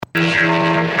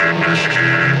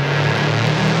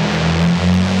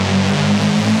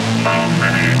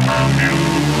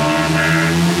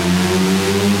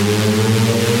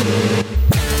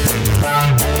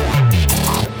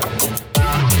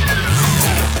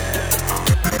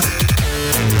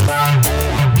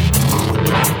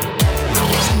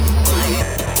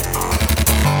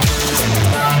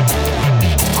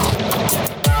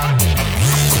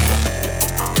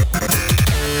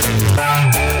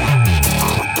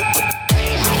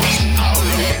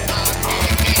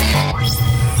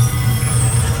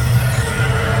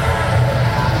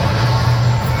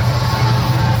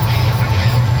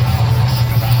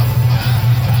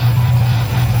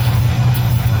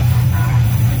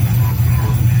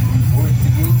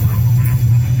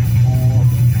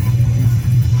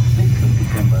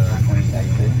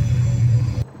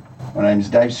name's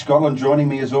Dave Scotland. Joining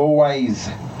me as always,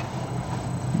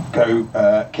 go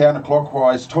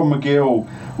counterclockwise, Tom McGill,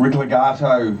 Rick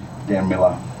Legato, Dan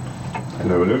Miller.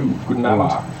 Hello. Good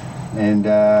night. And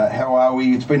how are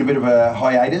we? It's been a bit of a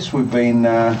hiatus. We've been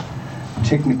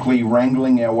technically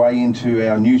wrangling our way into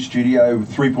our new studio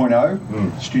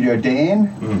 3.0, Studio Dan.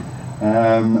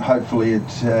 Hopefully it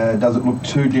doesn't look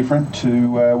too different to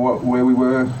where we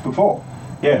were before.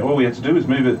 Yeah, all we had to do was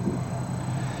move it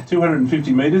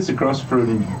 250 metres across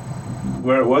from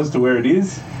where it was to where it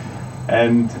is,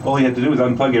 and all you had to do was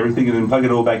unplug everything and then plug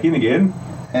it all back in again.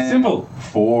 And simple.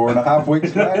 4.5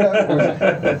 weeks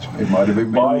later, it might have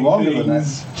been buying longer things,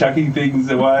 than that. chucking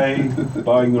things away,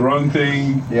 buying the wrong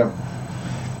thing. Yep.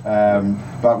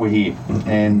 But we're here,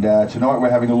 and tonight we're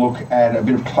having a look at a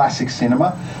bit of classic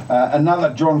cinema.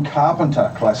 Another John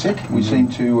Carpenter classic. We seem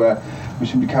to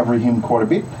cover him quite a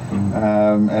bit,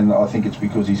 and I think it's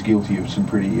because he's guilty of some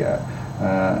pretty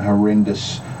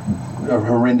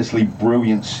horrendously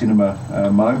brilliant cinema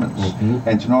moments.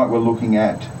 And tonight we're looking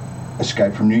at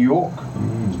Escape from New York.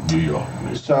 New York.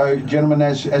 So, gentlemen,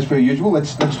 as per usual,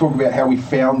 let's talk about how we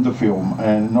found the film,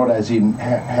 and not as in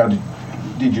how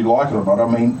did you like it or not. I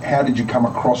mean, how did you come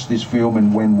across this film,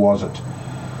 and when was it?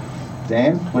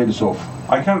 Dan, lead us off.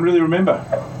 I can't really remember.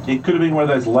 It could have been one of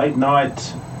those late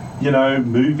night,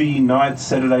 movie nights,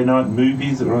 Saturday night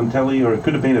movies that were on telly, or it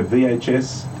could have been a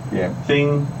VHS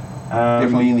thing.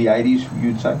 Definitely in the 80s,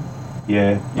 you'd say?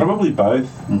 Yeah, probably both.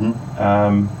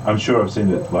 I'm sure I've seen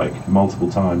it like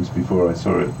multiple times before I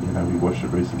saw it. We watched it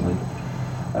recently.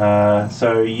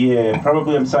 So yeah,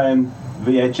 probably I'm saying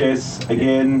VHS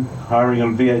again, hiring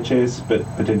on VHS, but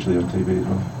potentially on TV as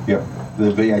well. Yep,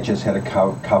 the VHS had a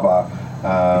cover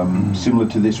similar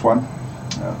to this one,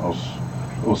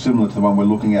 or similar to the one we're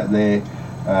looking at there,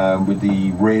 with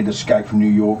the red Escape from New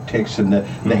York text and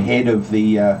the head of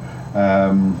the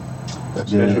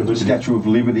Statue of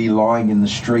Liberty lying in the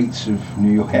streets of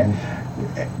New York.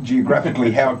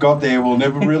 Geographically, how it got there, we'll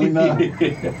never really know.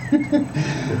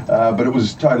 But it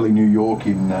was totally New York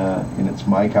in its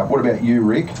makeup. What about you,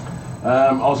 Rick?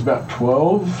 I was about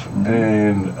 12,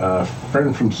 and a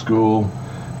friend from school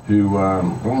who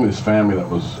belonged to this family they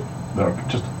were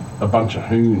just a bunch of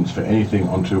hoons for anything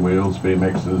on two wheels,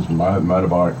 BMXs,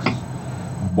 motorbikes,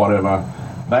 whatever.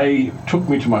 They took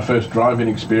me to my first driving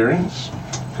experience,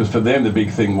 because for them the big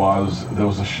thing was there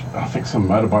was I think some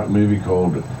motorbike movie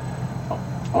called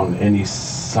On Any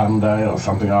Sunday or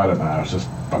something, I don't know. It was just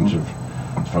a bunch of,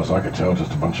 as far as I could tell,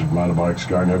 just a bunch of motorbikes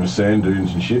going over sand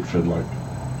dunes and shit for like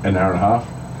an hour and a half.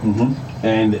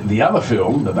 And the other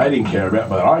film that they didn't care about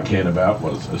but I cared about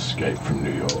was Escape from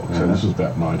New York. So this was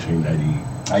about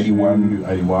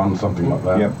 1981, something like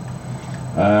that. Yep.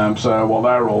 So while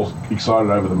they were all excited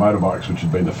over the motorbikes, which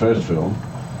had been the first film,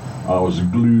 I was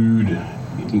glued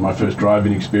in my first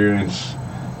driving experience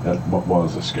at what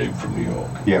was Escape from New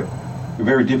York. Yep. A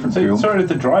very different So film. you started at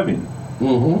the drive-in?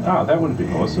 Oh, that would have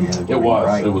been awesome. It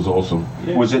was awesome.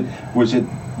 Yeah. Was it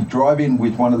drive-in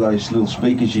with one of those little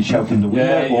speakers you shoved in the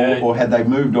window, or had they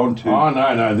moved on to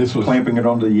no, this was clamping it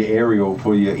onto your aerial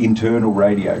for your internal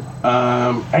radio?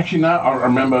 Actually, no, I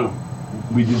remember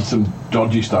we did some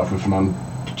dodgy stuff with an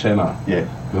antenna. Yeah.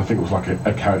 I think it was like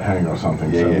a coat hanger or something.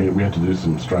 We had to do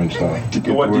some strange stuff. Did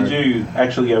you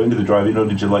actually go into the drive-in, or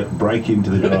did you break into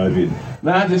the drive-in?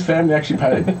 No, this family actually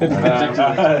paid.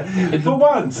 For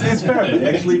once, this family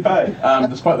actually paid.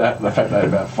 Despite the fact they had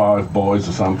about 5 boys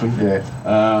or something. Yeah.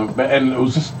 And it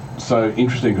was just so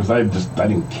interesting because they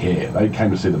didn't care. They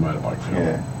came to see the motorbike film.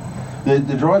 Yeah.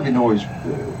 The drive-in always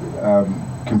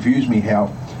confused me how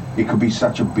it could be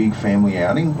such a big family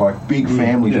outing. Like big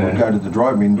families would go to the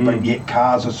drive-in, but yet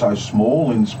cars are so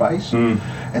small in space, and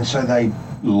so they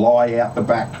lie out the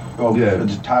back of the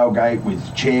tailgate with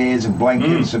chairs and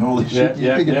blankets and all this shit.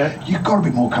 You've got to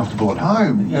be more comfortable at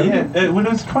home. It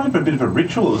was kind of a bit of a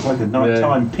ritual. It was like a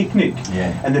nighttime picnic,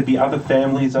 and there'd be other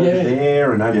families over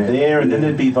there and over there, and then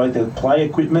there'd be like the play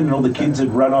equipment, and all the kids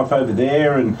would run off over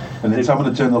there, and then someone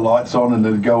would turn the lights on and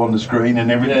it'd go on the screen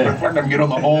and everything. Fucking get on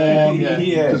the horn,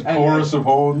 just chorus of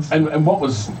horns. And what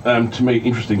was to me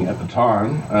interesting at the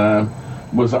time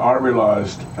was that I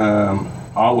realised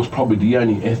I was probably the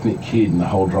only ethnic kid in the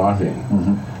whole drive-in.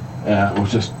 It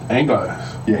was just Anglos.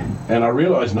 Yeah. And I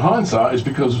realised in hindsight it's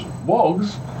because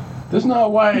Wogs, there's no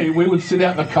way we would sit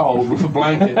out in the cold with a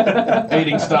blanket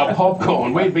eating stale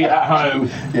popcorn. We'd be at home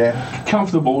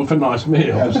comfortable with a nice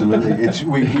meal. Absolutely.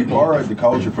 We borrowed the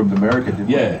culture from America, didn't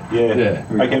we? Yeah.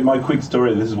 Okay, my quick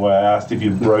story, this is why I asked if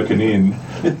you'd broken in.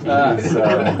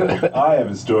 I have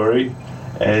a story.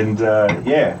 And down in,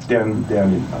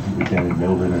 I think we're down in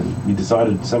Melbourne, and we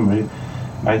decided some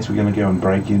mates were going to go and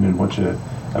break in and watch a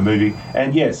a movie.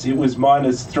 And yes, it was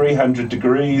minus 300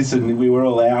 degrees, and we were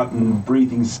all out and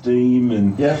breathing steam,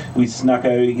 and we snuck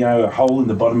a hole in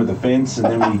the bottom of the fence,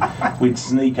 and then we'd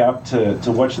sneak up to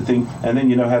watch the thing. And then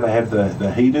you know how they have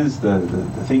the heaters, the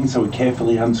thing, so we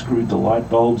carefully unscrewed the light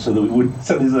bulb so that we wouldn't.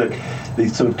 So there's like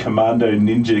these sort of commando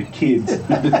ninja kids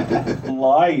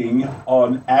lying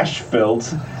on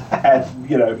asphalt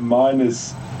at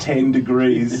minus 10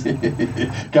 degrees.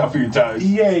 Go for your toes.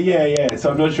 Yeah.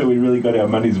 So I'm not sure we really got our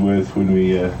money's worth when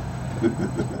we...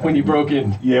 when you broke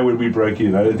in. Yeah, when we broke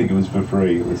in. I don't think it was for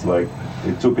free. It was like,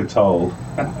 it took a toll.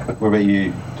 What about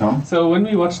you, Tom? So when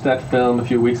we watched that film a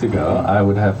few weeks ago, I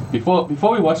would have... Before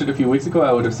we watched it a few weeks ago,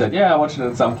 I would have said, I watched it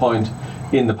at some point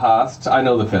in the past. I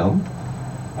know the film.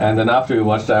 And then after we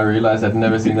watched it, I realised I'd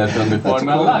never seen that film before in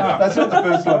my life. That's not the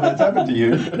first time that's happened to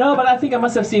you. No, but I think I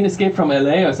must have seen Escape from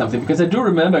LA or something, because I do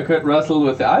remember Kurt Russell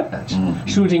with the eye patch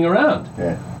shooting around.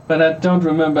 Yeah. But I don't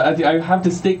remember. I have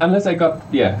to stick, unless I got,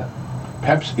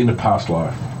 Perhaps in a past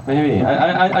life. Maybe.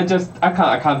 I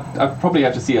can't. I probably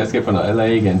have to see Escape from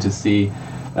LA again to see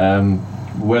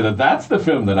whether that's the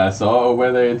film that I saw or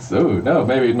whether it's,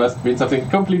 maybe it must have been something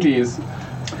completely...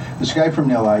 Escape from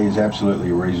LA is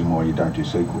absolutely a reason why you don't do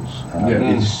sequels.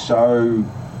 It's so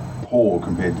poor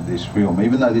compared to this film.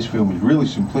 Even though this film is really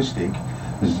simplistic,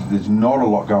 there's not a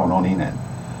lot going on in it.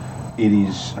 It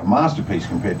is a masterpiece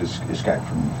compared to Escape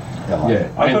from LA. Yeah,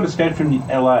 I thought Escape from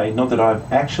LA, not that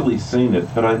I've actually seen it,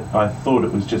 but I thought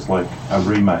it was just like a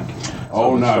remake.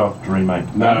 Soft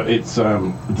remake. No, it's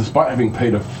despite having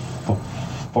Peter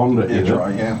Fonda in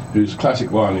it, whose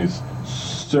classic line is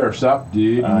 "Surf's up,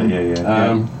 dude."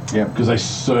 Because they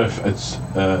surf a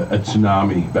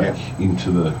tsunami back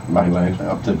into the mainland.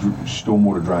 Up the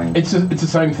stormwater drain. It's the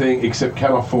same thing, except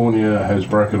California has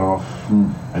broken off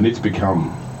and it's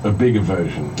become a bigger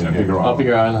version, bigger island.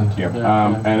 Bigger island. Yep.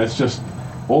 And it's just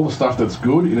all the stuff that's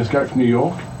good in Escape from New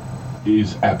York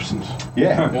is absent.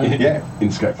 Yeah. In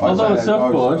Escape from Although a I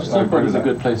surfboard is a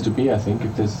good place to be, I think,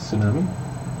 if there's a tsunami.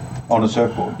 On a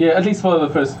surfboard. Yeah, at least for the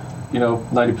first,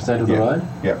 90% of the ride.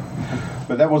 Yeah.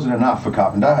 But that wasn't enough for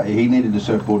Carpenter. He needed a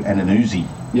surfboard and an Uzi.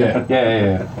 Yeah.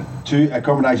 A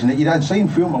combination that you don't see in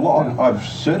film a lot. I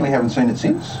certainly haven't seen it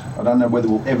since. I don't know whether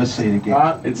we'll ever see it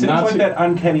again. It seems like that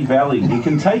uncanny valley. You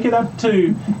can take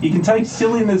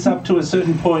silliness up to a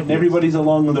certain point and everybody's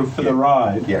along for the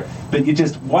ride. Yeah. But you're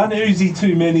just one Uzi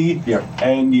too many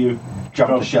and you've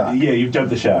jumped the shark. Yeah, you've jumped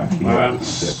the shark.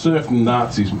 Surf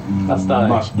Nazis must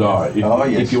die.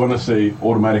 If you want to see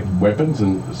automatic weapons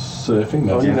and surfing,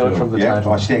 that's you know it from the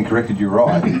title. I stand corrected. You're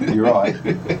right. You're right.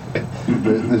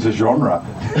 There's a genre.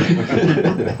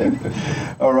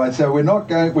 All right. So we're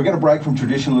going to break from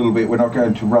tradition a little bit. We're not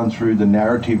going to run through the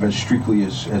narrative as strictly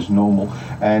as normal,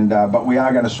 but we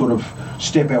are going to sort of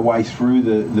step our way through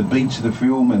the beats of the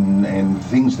film and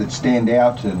things that stand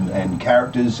out and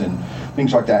characters and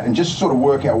things like that, and just sort of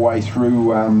work our way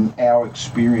through our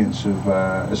experience of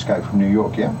Escape from New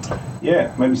York.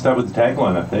 Yeah, maybe start with the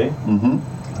tagline up there. Mm-hmm.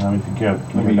 If you can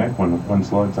go back one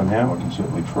slide somehow. I can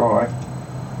certainly try. Here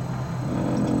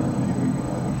we go.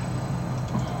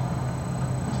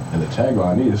 And the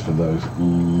tagline is, for those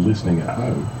listening at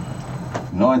home,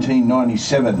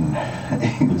 1997.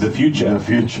 The future. The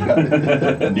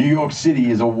future. New York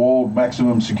City is a walled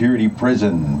maximum security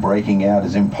prison. Breaking out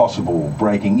is impossible.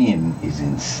 Breaking in is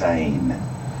insane.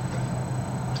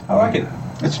 I like it.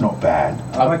 It's not bad.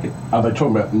 I like it. Are they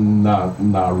talking about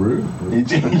Nauru?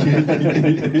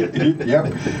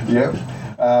 Yep.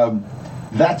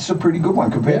 That's a pretty good one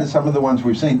compared to some of the ones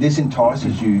we've seen. This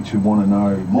entices you to want to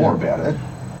know more about it.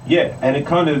 Yeah, and it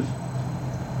kind of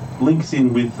links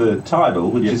in with the title,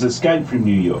 which is Escape from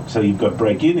New York. So you've got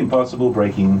break in, impossible,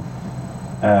 break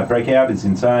out is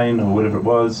insane, or whatever it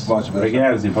was. Vice versa. Break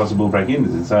out is impossible, break in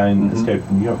is insane, Escape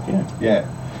from New York, Yeah.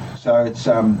 So it's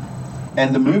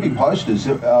and the movie posters,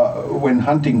 when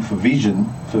hunting for vision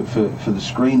for the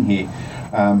screen here,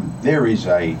 there is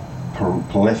a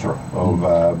plethora of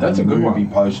That's a good movie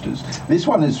one. posters. This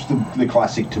one is the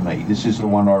classic to me. This is the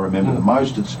one I remember the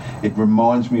most. It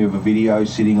reminds me of a video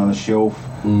sitting on a shelf.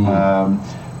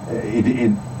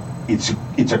 It's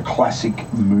a classic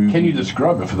movie. Can you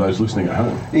describe it for those listening at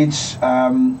home? It's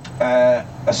a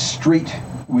street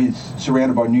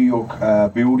surrounded by New York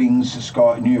buildings,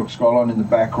 New York skyline in the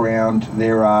background.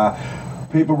 There are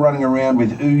people running around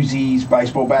with Uzis,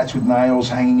 baseball bats with nails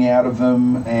hanging out of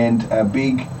them, and a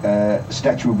big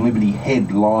Statue of Liberty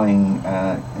head lying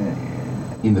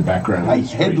In the background. A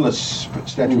headless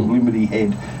Statue of Liberty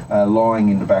head lying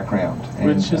in the background.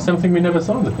 Which is something we never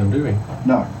saw in the film, do we?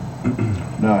 No.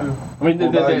 No. I mean,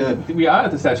 Although we are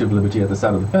at the Statue of Liberty at the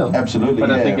start of the film. Absolutely,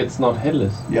 But I yeah. think it's not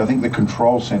headless. Yeah, I think the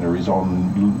control centre is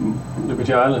on.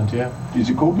 Liberty Island, yeah. Is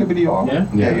it called Liberty Island?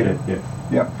 Yeah. Yeah.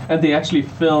 Yeah. And they actually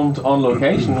filmed on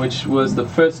location, which was the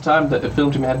first time that a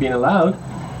film team had been allowed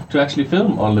to actually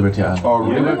film on Liberty Island. Oh,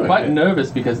 They really? were quite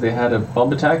nervous because they had a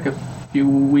bomb attack a few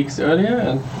weeks earlier,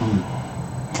 and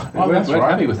they Oh, that's weren't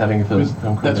right. happy with having a film.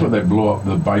 film crew That's there. where they blew up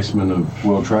the basement of.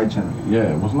 World Trade Centre.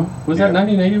 Yeah, wasn't it? Was Yeah. that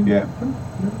 1980? Yeah.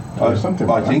 Yeah, something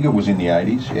I like think that. it was in the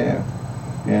 80s, yeah.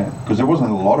 Yeah. Because there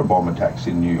wasn't a lot of bomb attacks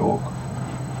in New York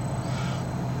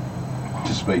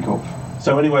to speak of.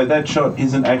 So anyway, that shot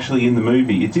isn't actually in the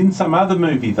movie. It's in some other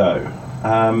movie though.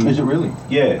 Is it really?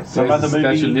 Yeah, some There's other the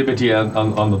Statue of movie. Liberty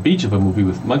on the beach of a movie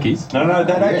with monkeys. No, that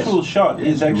Yes. actual shot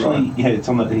Yes, is you're actually right. yeah. It's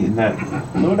on the in that.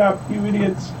 Load up, you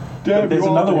idiots! Damn, There's you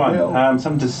all another to one. hell.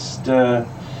 Some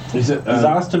Is it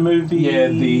disaster movie. Yeah,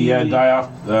 the day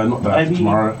after, not day after Maybe-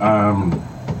 tomorrow.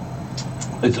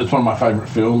 It's one of my favourite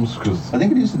films because I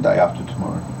think it is the day after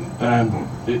tomorrow.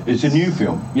 It's a new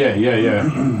film. Yeah.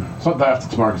 It's not day after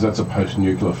tomorrow because that's a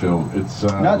post-nuclear film. It's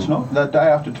No, it's not. The day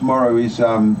after tomorrow is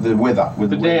the weather. With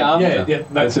The day after. Yeah,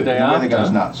 that's the it. day The weather after,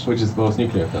 goes nuts. which is the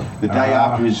post-nuclear film. The day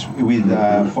after is with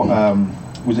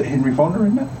was it Henry Fonda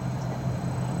in that?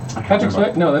 Patrick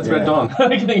Swayze? No, that's Red Yeah. Dawn. I'm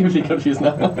getting really confused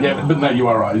now. Yeah, but no, you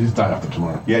are right. It's day after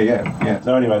tomorrow. Yeah.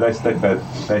 So anyway, they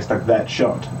stuck that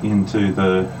shot into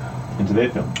their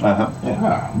film. Uh-huh.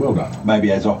 Ah, well done.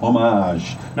 Maybe as a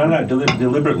homage. No,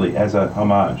 deliberately as a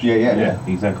homage. Yeah.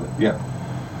 Exactly. Yeah.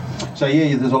 So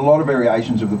yeah, there's a lot of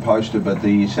variations of the poster, but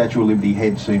the Statue of Liberty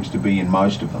head seems to be in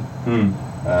most of them.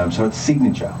 So it's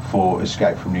signature for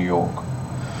Escape from New York.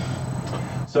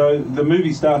 So the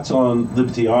movie starts on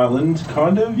Liberty Island,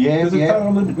 kind of. Yeah, Does it yeah. start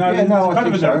on Liberty? No, Yeah, there's no, I kind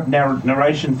of think a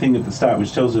narration thing at the start,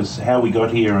 which tells us how we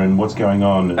got here and what's going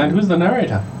on. And who's the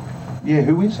narrator? Yeah,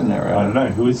 who is the narrator? I don't know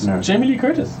who is the narrator. Jamie Lee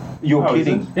Curtis. You're Oh, is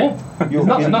kidding. it? Yeah, You're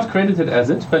it's kidding. not credited as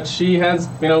it, but she has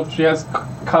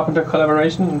Carpenter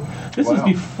collaboration. This was Wow.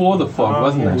 before the fog, Oh,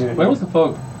 wasn't yeah, it? yeah, When yeah. was the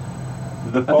fog?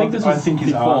 The I think this was is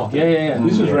before. after. Yeah.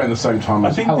 This was around the same time I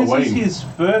as think Halloween. this is his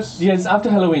first. Yeah, it's after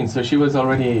Halloween, so she was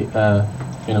already,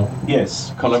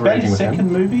 Yes. Collaborating Is that his with him.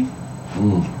 second movie?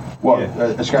 What? Yeah.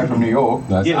 Escape from New York?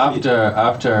 that's Yeah,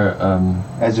 after.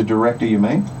 As a director, you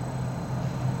mean?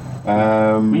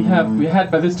 We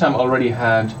had by this time already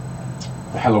had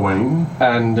Halloween.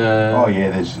 and. Oh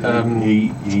yeah, there's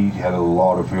he had a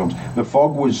lot of films. The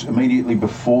Fog was immediately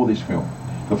before this film.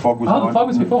 The Fog was. Oh, The Fog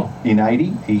was before. In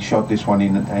 80, he shot this one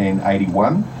in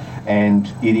 81,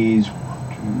 and it is.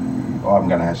 I'm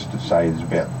going to have to say it's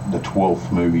about the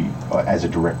 12th movie as a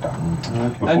director.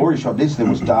 Before he shot this, there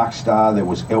was Dark Star, there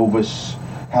was Elvis,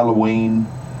 Halloween.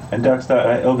 And Dark Star,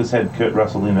 Elvis had Kurt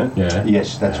Russell in it. Yeah.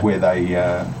 Yes, that's where they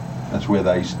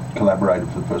collaborated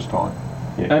for the first time.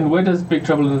 Yeah. And where does Big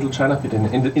Trouble in Little China fit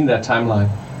in that timeline?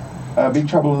 Big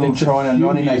Trouble in Little It's a China, few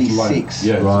 1986.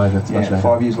 years later. Right, that's much later.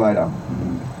 5 years later.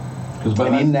 Because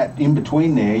And in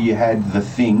between there, you had The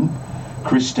Thing,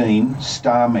 Christine,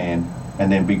 Starman,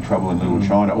 and then Big Trouble in Little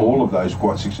China. All of those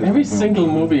quite successful. Every films. single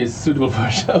movie is suitable for a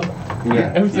show.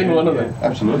 Yeah, Every single one of them.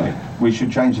 Absolutely. We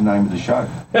should change the name of the show.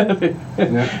 The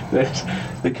Carpenter,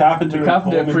 The Carpenter and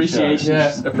Foreman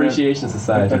Appreciation Show. Appreciation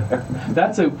Society.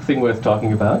 That's a thing worth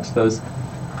talking about. Those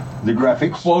The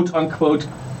graphics. quote unquote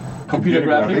computer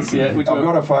graphics. Yeah, which I've were,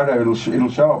 got a photo. It'll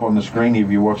show up on the screen if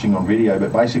you're watching on video.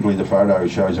 But basically, the photo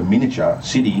shows a miniature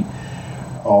city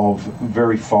of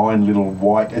very fine little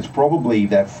white. It's probably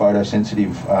that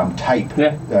photosensitive tape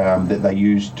Yeah. that they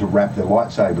use to wrap their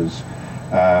lightsabers.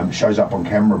 Shows up on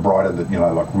camera brighter than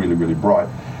like really really bright.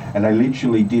 And they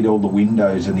literally did all the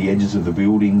windows and the edges of the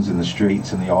buildings and the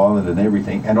streets and the island and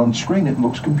everything. And on screen, it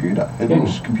looks computer. It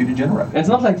looks computer generated. and it's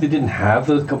not like they didn't have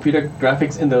those computer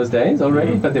graphics in those days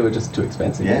already, but they were just too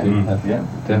expensive. Yeah, They didn't have, yeah.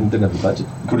 they didn't have the budget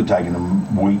Could have taken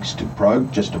them weeks to program.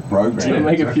 to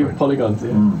make a few polygons.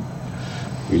 Yeah.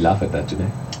 We laugh at that today.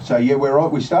 So yeah,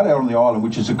 we start out on the island,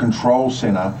 which is a control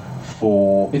centre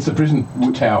for. it's a prison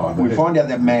tower. We find out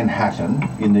that Manhattan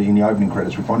in the opening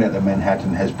credits. We find out that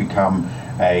Manhattan has become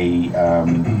a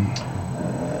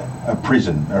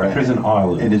prison. Or A prison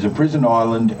island. It is a prison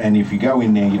island, and if you go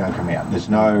in there, you don't come out. There's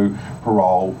no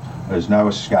parole. There's no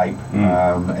escape,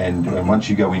 and once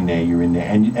you go in there, you're in there,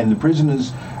 and the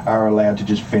prisoners are allowed to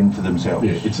just fend for themselves.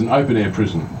 Yeah, it's an open air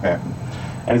prison. Yeah.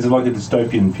 And is it like a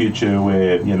dystopian future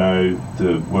where,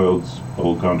 the world's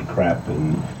all gone to crap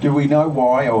and... Do we know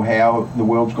why or how the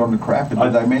world's gone to crap? Did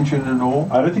they mention it at all?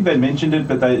 I don't think they mentioned it,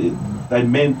 but they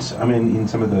meant, in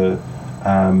some of the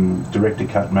director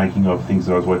cut making of things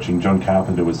that I was watching, John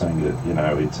Carpenter was saying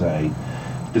that, it's a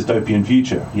dystopian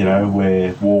future, you know,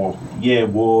 where War.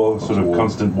 sort of war.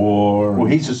 constant war. Well,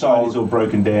 and he's a society's all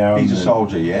broken down. He's a and-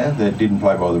 soldier, that didn't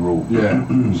play by the rules,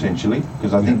 essentially.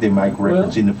 Because I think they make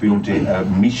reference in the film to a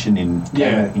mission in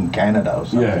Canada or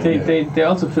something. Yeah. They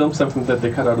also filmed something that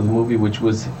they cut out of the movie, which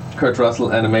was Kurt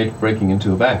Russell and a mate breaking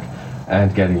into a bank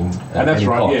and getting And that's getting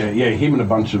right, caught. him and a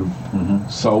bunch of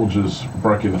soldiers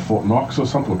broke into Fort Knox or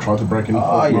something, or tried to break into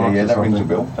Oh, Fort Knox yeah, or that rings a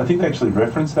something. bell. I think they actually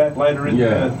referenced that later in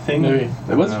the thing. Maybe.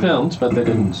 It was filmed, but they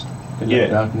didn't. They left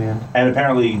it out in the end. And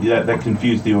apparently that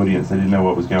confused the audience. They didn't know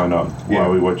what was going on. Why Yeah.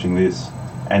 are we watching this?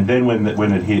 And then when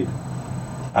it hit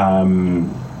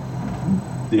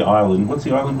the island, what's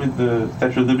the island with the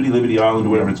Statue of Liberty, Liberty Island, or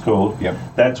whatever it's called? Yep.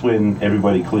 That's when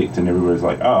everybody clicked and everybody was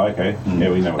like, oh, okay, yeah,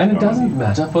 we know what's And it going on. doesn't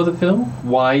matter for the film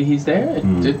why he's there.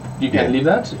 You can leave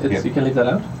that. You can leave that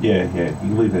out. Yeah, you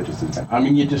can leave that just as I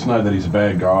mean, you just know that he's a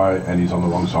bad guy and he's on the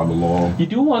wrong side of the law. You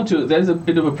do want to. There's a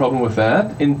bit of a problem with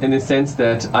that in the sense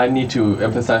that I need to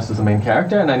emphasize to the main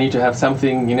character, and I need to have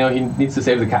something. You know, he needs to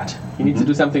save the cat. He needs to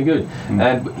do something good,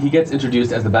 and he gets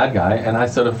introduced as the bad guy, and I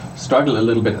sort of struggle a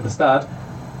little bit at the start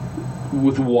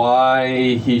with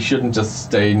why he shouldn't just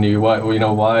stay new. Why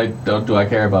do I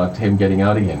care about him getting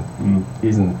out again?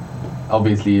 He's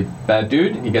obviously a bad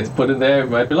dude. He gets put in there. He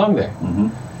might belong there.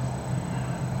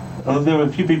 Well, there were a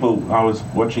few people I was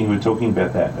watching who were talking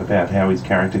about that, about how his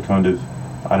character kind of,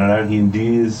 I don't know, he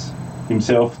endears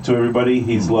himself to everybody.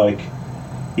 He's like,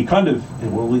 his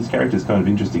character's kind of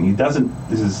interesting. He doesn't,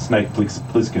 this is Snake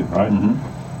Plissken, right?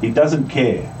 He doesn't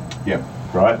care. Yeah.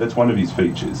 Right? That's one of his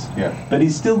features. Yeah. But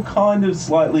he's still kind of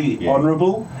slightly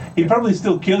honourable. He'd probably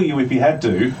still kill you if he had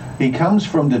to. He comes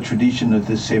from the tradition of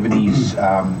the 70s,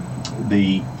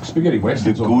 the Spaghetti the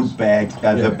westerns. good bad,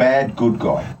 the bad good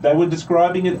guy. They were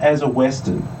describing it as a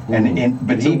Western. But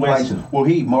It's he a plays. Western. Well,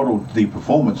 he modelled the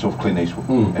performance of Clint Eastwood,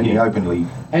 and he Yeah. openly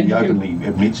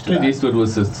admits to Clint that. Eastwood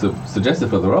was suggested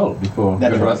for the role before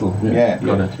That's Kurt right. Russell Yeah.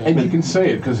 got it. And you can see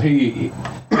it because he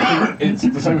it's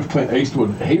the same with Clint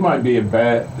Eastwood. He might be a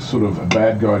bad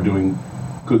guy doing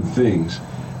good things,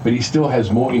 but he still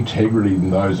has more integrity than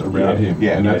those around him.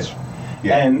 Yeah. And that's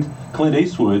And Clint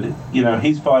Eastwood,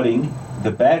 he's fighting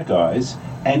the bad guys,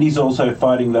 and he's also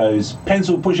fighting those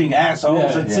pencil-pushing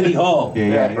assholes at City Hall.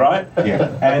 Yeah. Right? Yeah.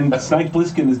 And Snake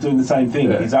Plissken is doing the same thing.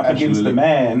 Yeah, He's up against the absolutely.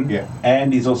 man,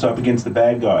 and he's also up against the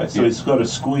bad guys. So he's got a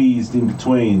squeezed in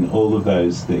between all of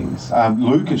those things.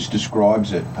 Lucas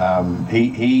describes it.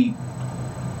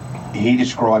 He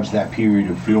describes that period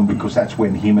of film because that's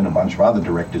when him and a bunch of other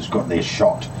directors got their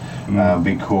shot,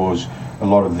 because a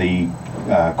lot of the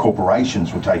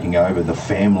corporations were taking over the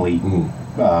family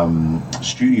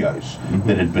studios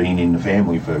that had been in the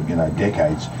family for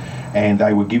decades, and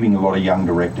they were giving a lot of young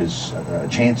directors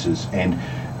chances, and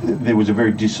there was a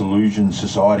very disillusioned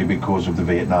society because of the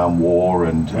Vietnam War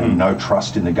and no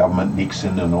trust in the government,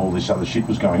 Nixon and all this other shit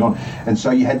was going on. And so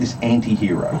you had this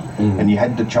anti-hero. And you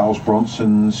had the Charles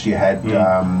Bronsons, you had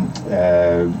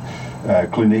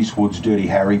Clint Eastwood's Dirty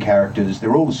Harry characters.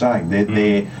 They're all the same.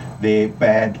 They're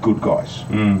bad good guys.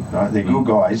 Right? They're good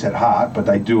guys at heart, but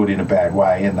they do it in a bad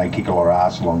way and they kick a lot of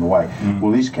ass along the way.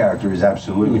 Well, this character is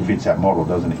absolutely fits that model,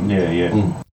 doesn't he?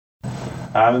 Yeah.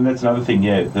 And that's another thing,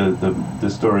 the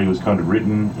story was kind of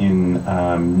written in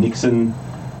Nixon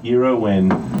era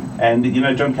and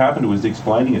John Carpenter was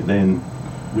explaining it then,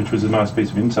 which was a nice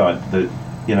piece of insight, that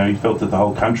he felt that the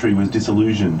whole country was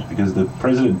disillusioned because the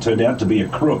president turned out to be a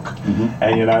crook.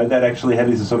 And that actually had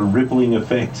this sort of rippling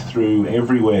effect through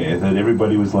everywhere, that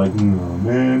everybody was like, oh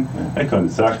man, that kind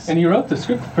of sucks. And he wrote the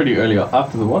script pretty early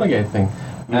after the Watergate thing,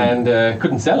 and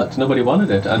couldn't sell it. Nobody wanted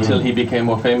it until he became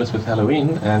more famous with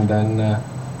Halloween, and then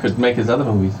could make his other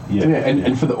movies.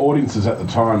 And for the audiences at the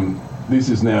time, this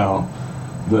is now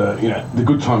the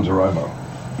good times are over.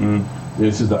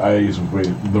 This is the 80s where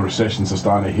the recessions are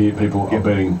starting to hit. People are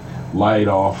being laid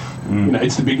off.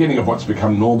 It's the beginning of what's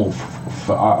become normal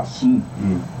for us.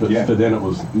 But for then it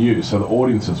was new. So the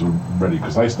audiences were ready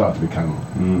because they start to become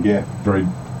very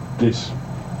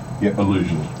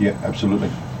disillusioned. Yeah, absolutely.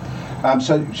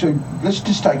 So let's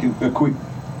just take a quick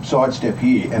sidestep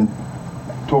here and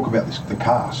talk about the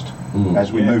cast.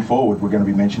 As we move forward, we're going to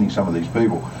be mentioning some of these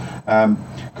people.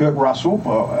 Kurt Russell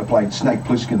played Snake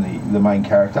Plissken, the main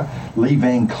character. Lee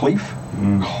Van Cleef,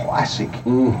 classic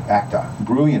actor,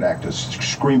 brilliant actor.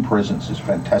 Screen presence is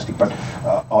fantastic. But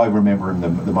I remember him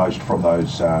the most from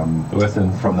those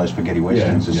from those spaghetti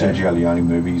westerns, the Sergio Leone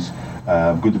movies.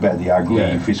 Good, the Bad, the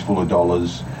Ugly, Fistful of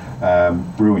Dollars.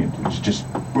 Brilliant. He's just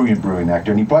brilliant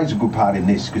actor, and he plays a good part in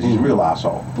this because he's a real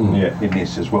arsehole in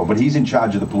this as well. But he's in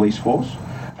charge of the police force.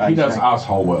 He does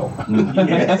asshole well.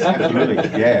 Yes, absolutely.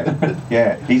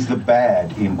 Yeah. He's the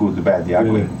bad in Good, the Bad, the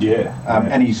Ugly. Yeah.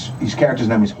 And his character's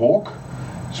name is Hawk,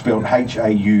 spelled Hauk,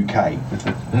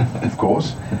 of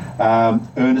course.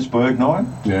 Ernest Borgnine.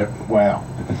 Yeah. Wow.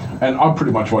 And I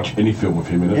pretty much watch any film with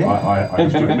him in it. Yeah. I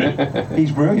have to admit.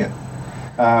 He's brilliant.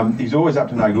 He's always up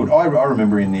to no good. I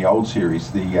remember in the old series,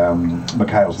 the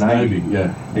McHale's Navy.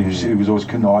 Yeah. He was always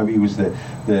conniving. He was the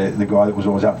guy that was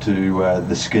always up to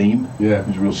the scheme. Yeah. He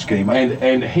was a real schemer.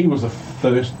 And he was the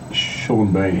first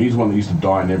Sean Bean. He's the one that used to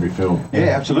die in every film.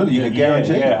 Yeah, absolutely. You can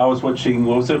guarantee. Yeah, I was watching,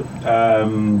 what was it?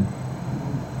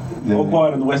 All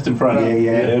Quiet on the Western Front.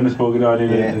 Yeah. Ernest Borgnine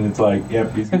in it, and it's like,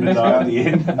 yep, he's going to die at the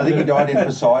end. I think he died in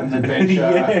Poseidon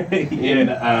Adventure.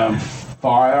 In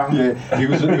Fire. Yeah, he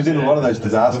was in a lot of those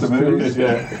disaster movies.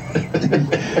 Yeah.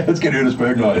 Let's get Ernest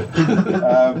Borgnine.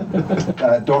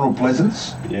 Donald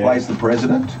Pleasance plays the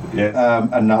president. Yes.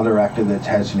 Another actor that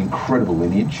has an incredible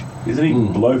lineage. Isn't he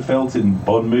Blofeld in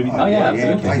Bond movies? Oh, yeah,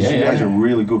 absolutely. He plays a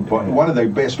really good Bond. One of the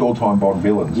best all-time Bond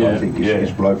villains, I Yeah. think,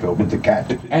 is Blofeld with the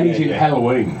cat. And he's in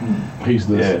Halloween. He's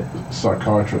the Yeah.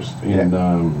 psychiatrist in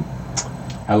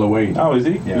Halloween. Oh, is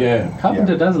he? Yeah.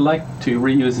 Carpenter does like to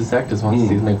reuse his actors once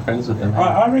he's made friends with them.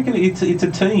 I reckon it's a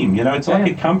team, you know, it's like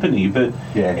a company, but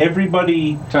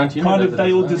everybody Tarantino kind does of, it they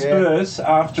as all well. disperse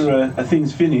after a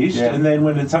thing's finished, and then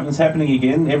when something's happening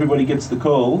again, everybody gets the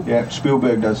call. Yeah,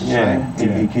 Spielberg does the same.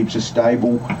 He keeps a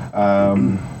stable.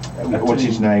 What's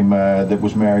his name? That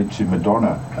was married to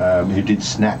Madonna, who did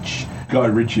Snatch. Guy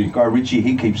Ritchie. Guy Ritchie,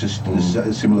 he keeps a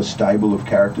similar stable of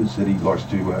characters that he likes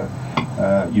to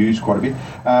use quite a bit.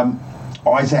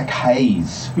 Isaac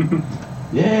Hayes,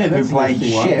 Yeah, who that's played an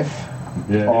interesting Chef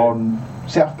one. on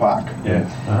South Park. Yeah.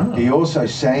 He also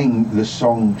sang the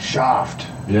song Shaft.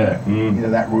 Yeah. You know,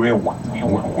 that real I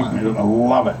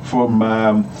love it. From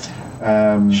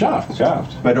Shaft.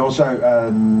 But also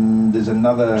there's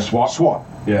another SWAT.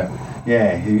 Yeah.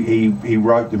 Yeah, he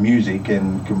wrote the music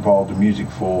and compiled the music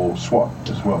for SWAT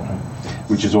as well,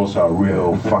 which is also a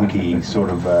real funky sort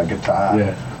of guitar.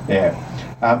 Yeah.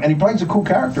 And he plays a cool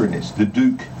character in this, the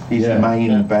Duke. He's the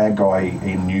main bad guy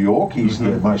in New York. He's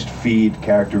the most feared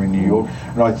character in New York,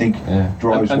 and I think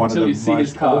drives one of the Until you see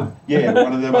his car.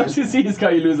 one of the Once most. you see his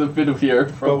car, you lose a bit of fear.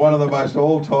 But one of the most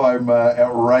all-time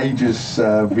outrageous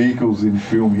vehicles in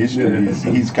film history is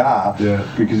his car,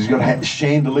 because he's got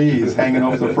chandeliers hanging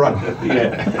off the front.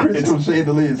 Crystal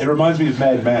chandeliers. It reminds me of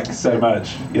Mad Max so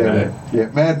much. You know?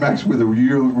 Mad Max with a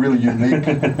really unique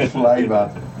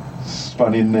flavour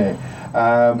spun in there.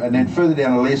 And then further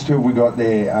down the list, who have we got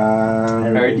there?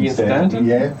 Harry Dean Stanton?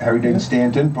 Yeah, Harry Dean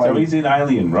Stanton. So he's in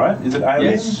Alien, right? Is it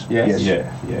Alien? Yes. Yeah.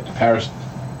 Paris,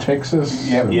 Texas.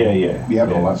 Yeah.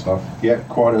 All that stuff. Yeah,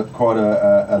 quite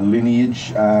a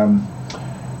lineage. Tom,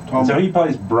 So he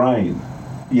plays Brain,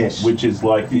 yes, which is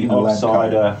like the In the lab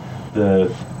outsider, the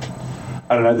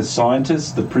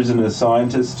scientist, the prisoner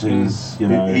scientist who's, you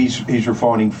know... he's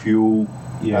refining fuel.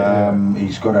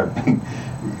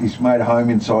 He's made a home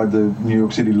inside the New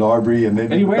York City Library, and then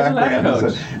And he in the wears a lab background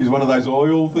coat. he's one of those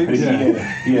oil things.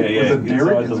 Yeah. It's a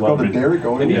derrick. It's called a derrick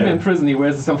oil. And even in prison, he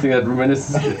wears something that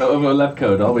reminisces of a lab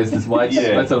coat. Always this white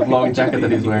sort of long jacket that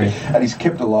he's wearing. And he's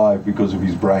kept alive because of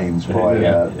his brains by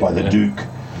the Duke.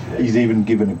 He's even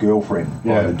given a girlfriend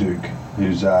by the Duke,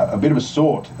 who's a bit of a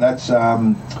sort. That's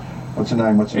what's her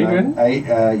name? Adrian?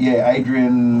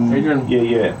 Adrian. Adrian.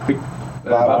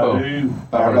 Babu.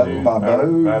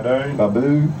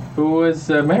 Who was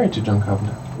married to John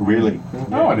Carpenter. Really?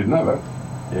 Oh, I didn't know that.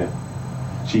 Yeah.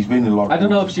 She's been in a lot of I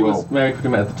don't know if films she as well. was married to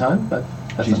him at the time, but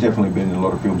She's definitely been in a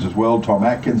lot of films as well. Tom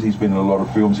Atkins, he's been in a lot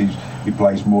of films. He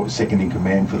plays more second in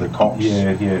command for the cops.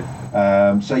 It's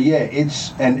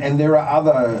and there are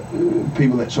other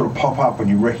people that sort of pop up and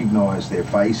you recognise their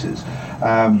faces.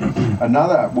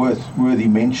 Another worthy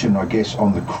mention, I guess,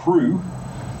 on the crew.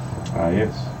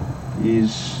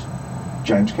 Is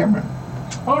James Cameron.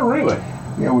 Oh, really?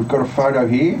 Yeah, we've got a photo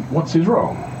here. What's his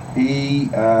role? He he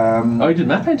did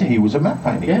matte painting. He was a matte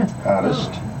painting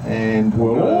artist, and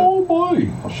Oh boy!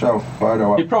 I'll show a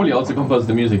photo up. He probably also composed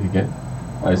the music again,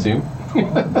 I assume.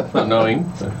 Not knowing.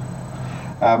 So.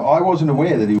 I wasn't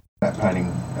aware that he was a matte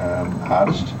painting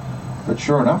artist, but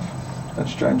sure enough,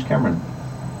 that's James Cameron.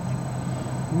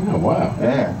 Oh wow!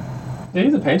 Yeah,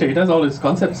 he's a painter. He does all his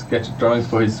concept sketch drawings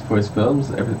for his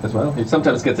films as well. He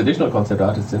sometimes gets additional concept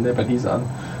artists in there, but he's on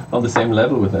the same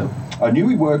level with them. I knew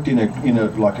he worked in a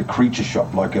like a creature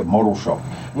shop, like a model shop,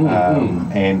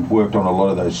 and worked on a lot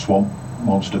of those swamp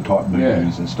monster type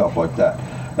movies and stuff like that.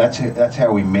 That's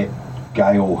how we met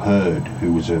Gail Hurd,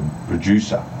 who was a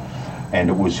producer, and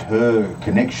it was her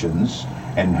connections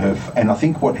and I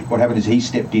think what happened is he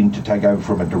stepped in to take over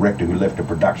from a director who left a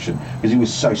production because he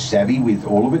was so savvy with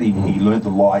all of it. He learnt the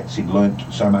lights, he'd learnt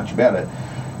so much about it,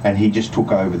 and he just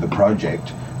took over the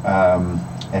project.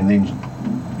 And then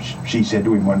she said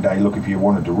to him one day, look, if you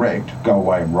want to direct, go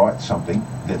away and write something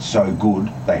that's so good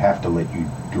they have to let you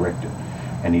direct it.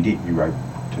 And he did. He wrote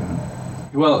Terminator.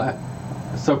 Well,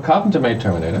 so Carpenter made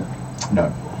Terminator.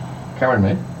 No, Cameron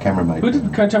made. Cameron made Who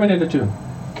it. did Terminator 2?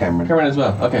 Cameron. As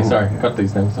well. Okay, sorry. Got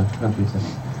these names confused.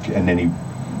 And then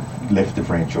he left the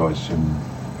franchise and,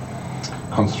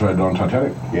 Concentrated on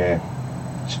Titanic.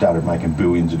 started making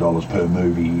billions of dollars per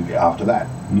movie after that.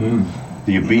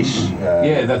 The Abyss.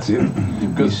 Yeah, that's it.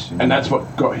 Abyss. And that's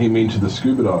what got him into the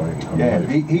scuba diving. I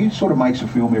believe. he sort of makes a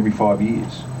film every 5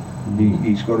 years.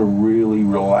 He's got a really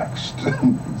relaxed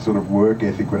sort of work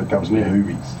ethic when it comes to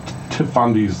movies. To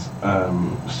fund his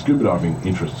scuba diving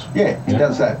interests. Yeah, he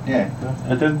does that. Yeah,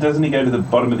 Doesn't he go to the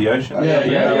bottom of the ocean? Yeah.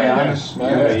 Yeah.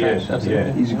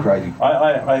 he's a crazy.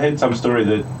 I heard some story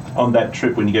that on that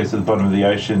trip when he goes to the bottom of the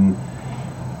ocean,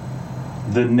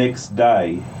 the next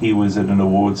day he was at an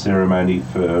award ceremony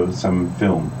for some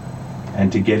film, and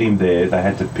to get him there they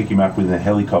had to pick him up with a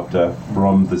helicopter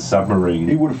from the submarine.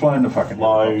 He would have flown the fucking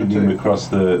Flying helicopter him too. across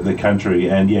the country,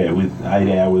 and with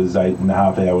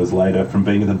 8.5 hours later, from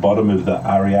being at the bottom of the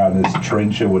Arianas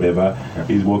Trench or whatever,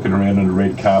 he's walking around on a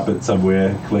red carpet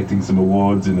somewhere collecting some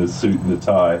awards in a suit and a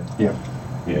tie. Yep.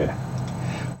 Yeah.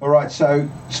 All right, so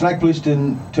Snake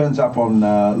Plissken turns up on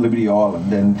Liberty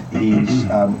Island, and he's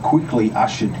quickly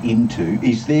ushered into.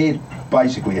 He's there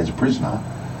basically as a prisoner,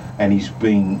 and he's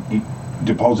being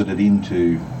deposited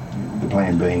into the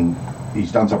plan being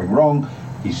he's done something wrong.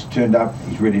 He's turned up.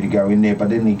 He's ready to go in there, but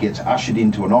then he gets ushered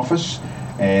into an office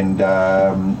and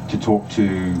to talk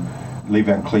to Lee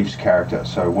Van Cleef's character.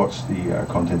 So, what's the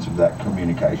contents of that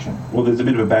communication? Well, there's a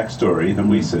bit of a backstory that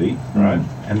we see, right?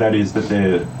 And that is that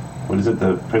the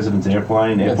president's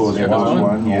airplane, Air Force Air Force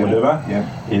One, yeah. or whatever,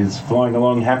 Yeah. is flying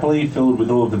along happily, filled with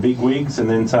all of the big wigs, and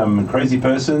then some crazy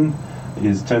person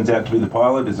turns out to be the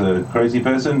pilot, is a crazy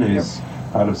person who's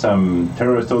part of some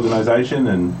terrorist organisation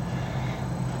and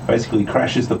basically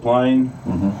crashes the plane.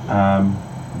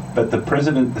 But the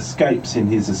president escapes in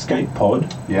his escape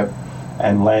pod. Yep.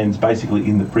 And lands basically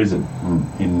in the prison.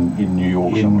 In New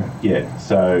York somewhere. Yeah,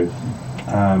 so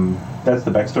that's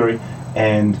the backstory.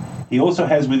 And he also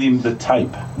has with him the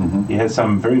tape. He has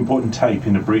some very important tape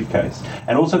in a briefcase.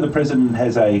 And also the president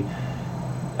has a...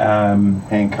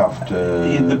 handcuffed.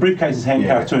 the briefcase is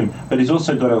handcuffed to him, but he's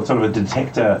also got a sort of a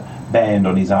detector band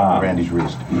on his arm. Around his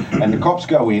wrist. And the cops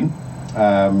go in.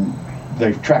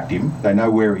 They've tracked him. They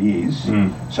know where he is.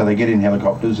 So they get in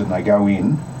helicopters and they go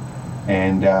in.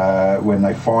 And when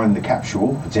they find the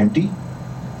capsule, it's empty.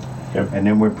 Yep. And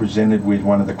then we're presented with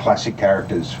one of the classic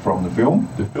characters from the film.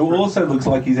 Who also looks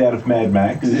like he's out of Mad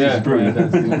Max. Yeah. He's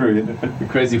brilliant. He's brilliant. The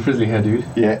crazy frizzly hair dude.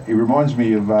 Yeah, he reminds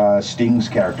me of Sting's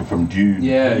character from Dune.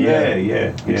 Yeah.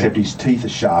 Except his teeth are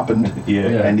sharpened.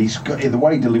 Yeah. And he's got, the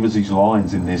way he delivers his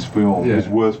lines in this film is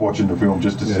worth watching the film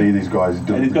just to see these guys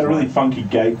do. And he's got a really funky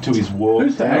gait to his walk.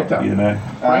 Who's the actor? You know.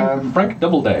 Frank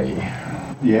Doubleday.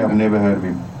 Yeah, I've never heard of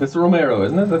him. That's Romero,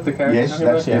 isn't it? That's the character. Yes,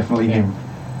 that's definitely him.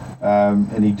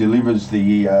 And he delivers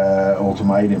the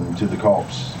ultimatum to the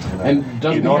cops. You know. And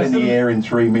doesn't You're not he in have the air in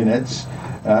 3 minutes.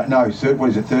 No, what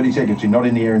is it, 30 seconds? You're not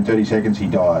in the air in 30 seconds, he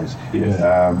dies. Yes.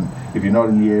 If you're not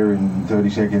in the air in 30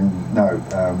 seconds, no.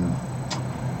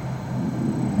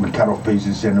 We cut off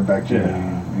pieces, send them back to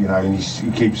you know, and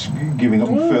he keeps giving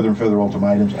them further and further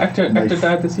ultimatums. Actor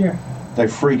died this year. They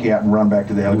freak out and run back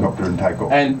to the helicopter and take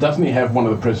off. And doesn't he have one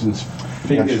of the president's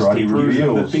fingers? That's right, he Proves with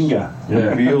the reveals, finger.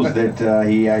 reveals that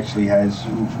he actually has,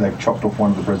 they've chopped off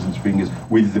one of the president's fingers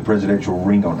with the presidential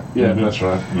ring on it. Yeah, that's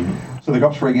right. So the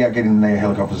cops freak out, get in their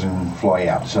helicopters and fly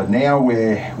out. So now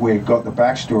we've got the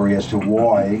backstory as to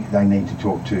why they need to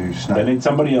talk to Snake. They need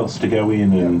somebody else to go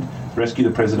in and rescue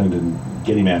the president and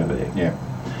get him out of there. Yeah.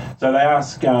 So they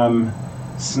ask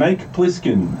Snake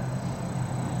Plissken,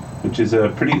 which is a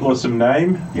pretty awesome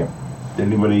name. Yep. Did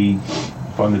anybody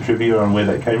find the trivia on where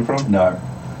that came from? No.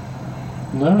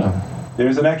 No. There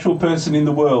is an actual person in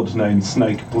the world named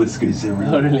Snake Plissken. Is there Oh,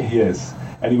 really? really? Yes.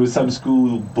 And he was some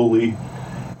school bully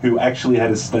who actually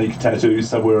had a snake tattoo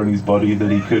somewhere on his body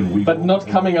that he could wiggle. But not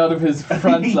coming out of his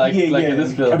front like in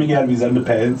this film. Coming out of his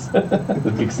underpants.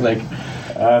 The big snake.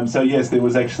 So yes, there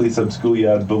was actually some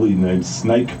schoolyard bully named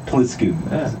Snake Plissken.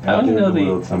 I only know the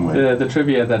world somewhere. the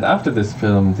trivia that after this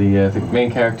film, the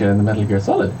main character in the Metal Gear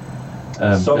Solid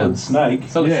Solid film, Snake.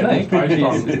 Solid Yeah, Snake,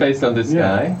 it's based on this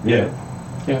guy. Yeah.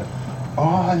 Yeah.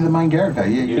 Oh, the main character.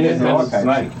 Yeah, Yeah, the that's right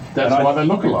page. Snake. That's And why they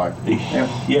look alike. Yeah.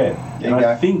 There And you I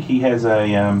go. think he has a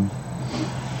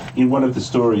in one of the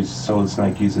stories, Solid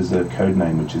Snake uses a code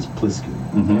name, which is Pliskin.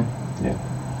 Mm-hmm.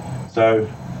 Yeah. So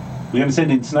we're going to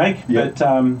send in Snake, Yep. but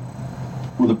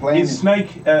Well, the plan is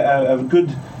Snake a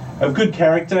good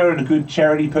character and a good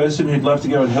charity person who'd love to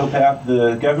go and help out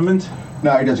the government?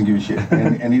 No, he doesn't give a shit,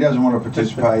 and he doesn't want to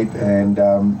participate, and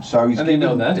so he's. And they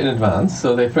know that in advance,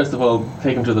 so they first of all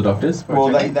take him to the doctors. For a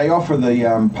Well, checkup. they offer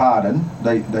the pardon.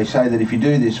 They say that if you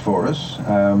do this for us,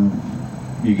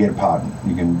 you get a pardon.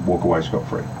 You can walk away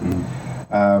scot-free,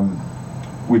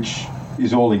 which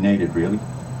is all he needed, really,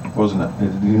 wasn't it?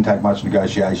 It didn't take much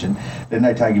negotiation. Then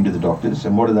they take him to the doctors,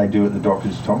 and what do they do at the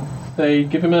doctors, Tom? They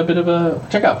give him a bit of a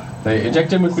checkup. They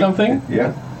inject him with something,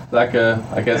 Yeah. like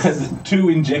I guess. Has 2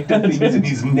 injector things in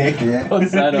his neck. Yeah.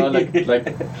 Puts that on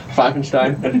like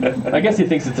Frankenstein. I guess he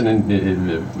thinks it's an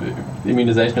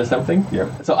immunization or something.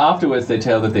 Yep. So afterwards, they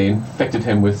tell that they infected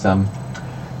him with some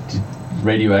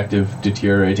radioactive,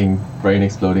 deteriorating,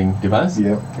 brain-exploding device.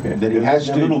 Yeah. Okay. That he has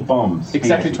They're to. little bombs.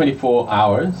 Exactly 24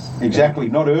 hours. Exactly,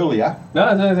 not earlier. No,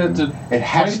 It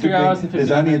has to 23 hours and be. 59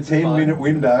 There's only a minutes is fine. 10-minute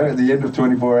window at the end of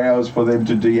 24 hours for them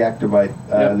to deactivate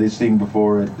Yep. this thing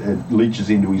before it leaches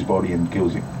into his body and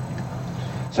kills him.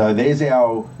 So there's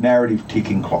our narrative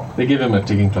ticking clock. They give him a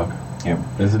ticking clock. Yeah.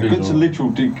 There's a It's a visual.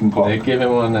 literal ticking clock. They give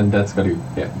him one, and that's got to he's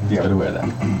Yep. got to wear that.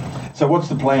 So what's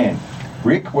the plan?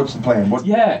 Rick, what's the plan? What?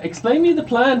 Yeah, explain me the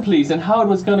plan, please, and how it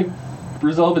was going to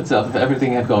resolve itself if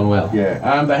everything had gone well.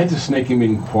 Yeah. They had to sneak him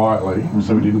in quietly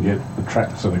so he didn't get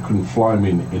tracked, so they couldn't fly him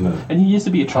in a. And he used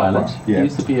to be a pilot. Yeah. He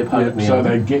used to be a pilot. in the so army.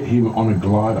 they get him on a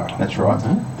glider. That's right.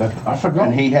 That I forgot.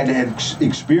 And he had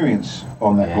experience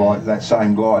on that Yeah. that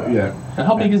same glider. Yeah. And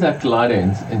how big is that glider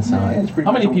inside? Yeah, it's pretty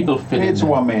how many much people fit in It's a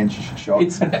there? one-man shot.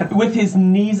 It's with his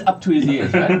knees up to his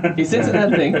ears, right? He sits in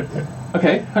that thing.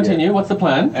 Okay, continue. What's the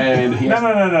plan? And he No, has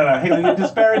no, no, no, no. Hang on, you're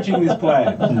disparaging this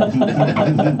plan.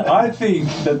 I think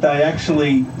that they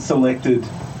actually selected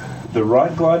the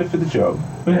right glider for the job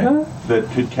Uh-huh.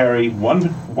 that could carry one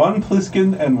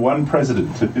Pliskin and one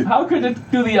president. How could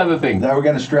it do the other thing? They were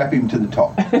going to strap him to the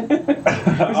top. He's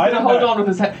got to hold on with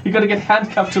his hand. You've got to get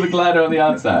handcuffed to the glider on the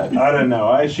outside. I don't know.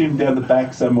 I assume down the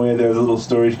back somewhere there's a little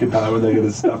storage compartment. They're going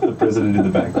to stuff the president in the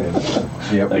back there.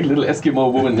 Yep. Like a little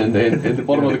Eskimo woman in the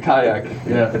bottom of the kayak.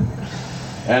 yeah.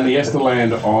 And he has to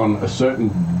land on a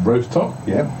certain rooftop.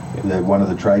 Yep. One of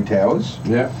the trade towers.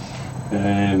 Yeah.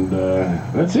 And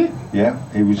that's it. Yeah.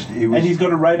 He was. And he's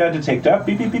got a radar detector.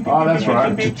 Beep, beep, beep, beep, Oh, that's beep,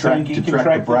 right. beep, beep, to track, so he to can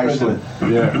track the bracelet,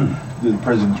 Yeah. the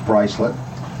president's bracelet.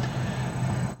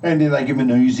 And then they give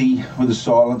him an Uzi with a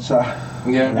silencer.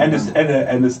 Yeah. And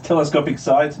a telescopic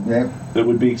sight Yeah. that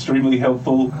would be extremely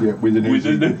helpful. Yeah, with an With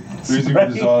Uzi. an Uzi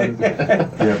with a silencer.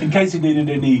 Yeah. In case he needed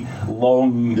any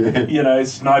long, Yeah.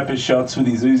 sniper shots with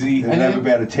his Uzi. And have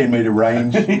about a 10-metre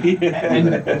range.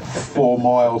 And a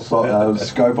 4-mile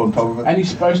scope on top of it. And he's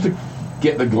supposed to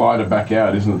get the glider back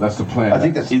out, isn't it? That's the plan. I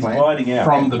think that's the He's plan. gliding out.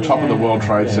 from the top of the World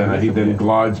Trade Yeah. Center. He then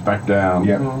glides back down.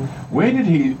 Yeah. Where did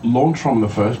he launch from in the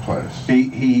first place?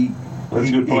 He That's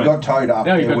a good he point. got towed up.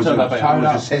 Yeah, he It got was towed a- up, It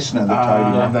yeah. was a Cessna that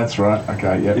towed him up. That's right.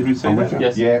 Okay, yeah. Did we see I'm that? with you.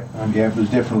 Yes. Yeah, it was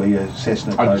definitely a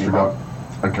Cessna I towed just him up.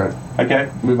 forgot. Okay, Okay,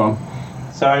 move on.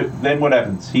 so then what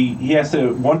happens? He has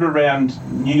to wander around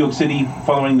New York City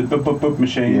following the boop boop boop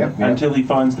machine Yep, yep. until he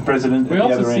finds the president We at the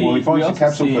also other see, end. he finds we the also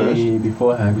capsule see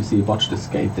beforehand, we see a botched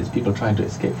escape. There's people trying to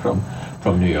escape from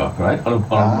New York, right? On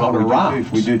a we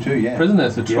raft. do too, yeah.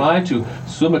 Prisoners who try to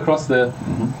swim across the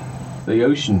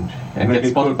ocean and And they get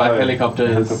get spotted caught by by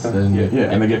helicopters helicopter. and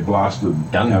Yeah, and they get blasted.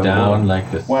 gunned out of the down water.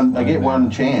 like this. They get one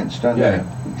chance, don't Yeah.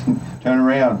 they? Turn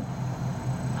around.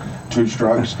 2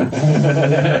 strokes. You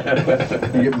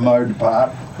get mowed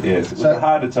apart. Yes, it was So- the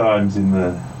harder times in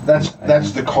the.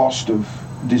 That's the cost of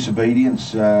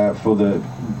disobedience for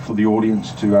the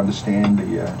audience to understand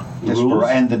the rules.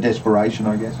 and the desperation,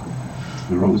 I guess,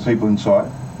 The of rules. the people inside.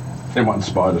 And what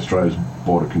inspired Australia's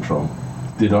border control?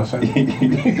 Did I say?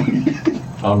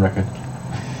 On record.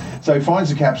 So he finds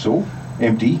the capsule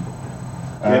empty.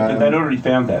 Yeah, but they'd already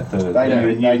found that.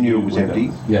 They knew it was where that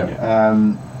empty. Yeah.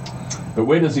 But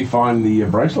where does he find the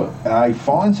bracelet? He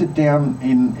finds it down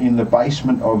in the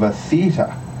basement of a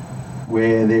theatre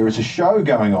where there is a show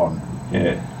going on.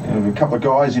 Yeah. Of a couple of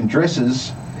guys in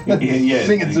dresses Yeah.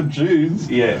 singing some tunes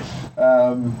Yeah.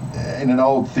 in an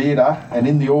old theatre, and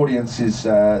in the audience is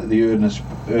the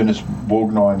Ernest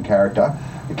Borgnine character,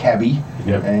 the cabbie,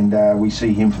 Yep. and we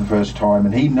see him for the first time,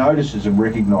 and he notices and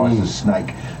recognises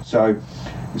Snake. So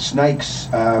Snake's,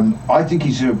 I think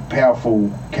he's a powerful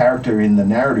character in the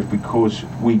narrative because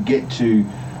we get to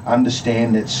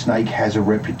understand that Snake has a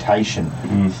reputation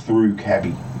through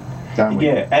Cabbie, don't we?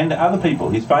 Yeah, and other people.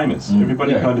 He's famous.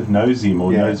 Everybody Yeah. kind of knows him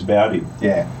or Yeah. knows about him.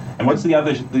 Yeah. And what's the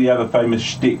other famous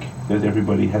shtick that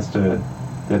everybody has with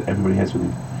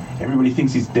him? Everybody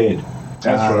thinks he's dead.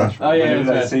 That's right. Oh yeah,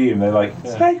 Whenever they see him, they're like,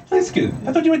 Snake Plissken,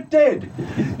 I thought you were dead.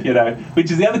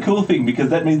 Which is the other cool thing, because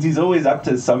that means he's always up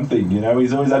to something.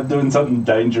 He's always up doing something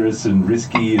dangerous and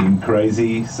risky and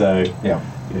crazy. So Yeah.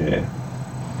 yeah.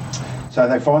 So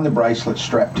they find the bracelet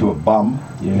strapped to a bum,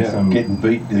 getting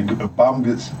beat. A bum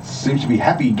that seems to be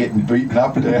happy getting beaten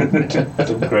up down,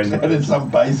 Some crazy down in some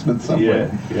basement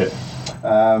somewhere. Yeah.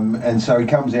 And so he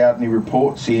comes out and he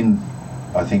reports in,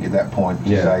 I think at that point,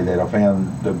 to say that I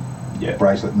found the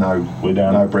bracelet. No, we're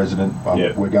done. No president.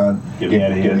 We're going. Get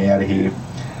me out of here.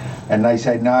 And they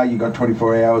say, no, you got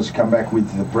 24 hours. Come back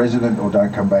with the president, or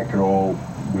don't come back at all.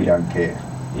 We don't care.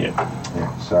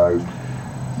 Yeah. So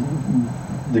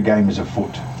the game is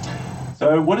afoot.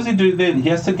 So what does he do then? He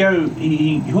has to go.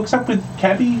 He hooks up with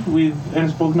Cabby, with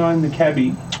Ernest Borgnine, the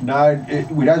Cabby. No,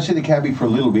 we don't see the cabbie for a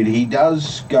little bit. He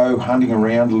does go hunting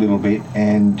around a little bit,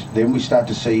 and then we start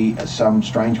to see some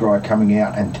strange guy coming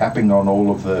out and tapping on all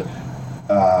of the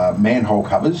manhole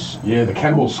covers. Yeah, the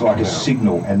cannibals It's like a come out.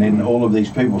 signal, and then all of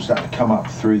these people start to come up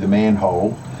through the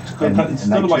manhole, and It's they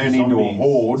sort of like turn into a zombies,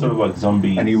 horde, sort of like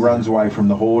zombies. and he runs away from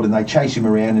the horde, and they chase him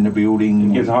around in a building.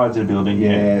 He gets hides in a building.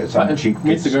 Yeah, some chick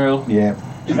meets the girl. Yeah.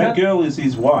 And that girl is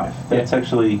his wife. That's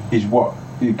actually His what?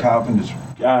 The carpenter's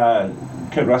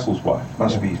Kurt Russell's wife.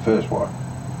 must be his first wife.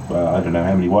 Well, I don't know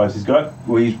how many wives he's got.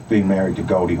 Well, he's been married to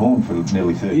Goldie Hawn for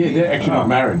nearly 30 Yeah, years. they're actually not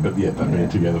married, but they've been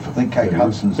together for. I think Kate 30 years.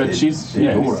 Hudson's But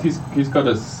their daughter. he's got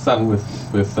a son with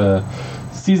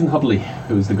Susan Hubley,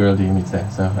 who's the girl that he meets there.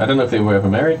 So I don't know if they were ever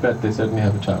married, but they certainly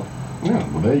have a child. Yeah,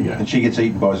 well, there you go. And she gets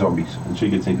eaten by zombies. And she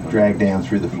gets eaten. Dragged down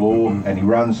through the floor, and he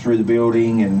runs through the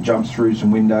building and jumps through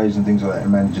some windows and things like that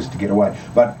and manages to get away.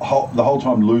 But the whole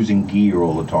time losing gear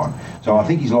all the time. So I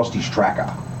think he's lost his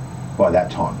tracker by that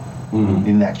time.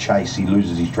 In that chase, he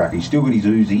loses his tracker. He's still got his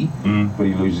Uzi, but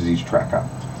he loses his tracker.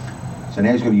 So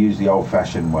now he's got to use the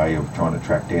old-fashioned way of trying to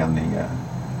track down the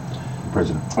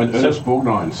president. And Ernest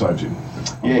Borgnine saves him.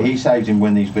 Yeah, he saves him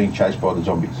when he's being chased by the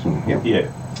zombies. Yep.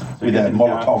 Yeah. So With he a gets in the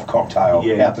car. Molotov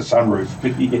cocktail out the sunroof.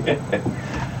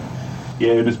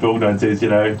 Yeah, Ernest Borgnine says,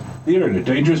 you're in a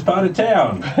dangerous part of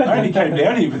town. I only came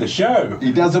down here for the show.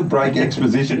 He doesn't break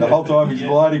exposition the whole time. He's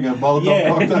lighting a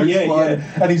Molotov cocktail,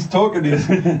 and he's talking, he's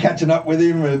catching up with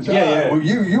him, and well,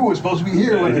 you were supposed to be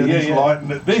here when he's lighting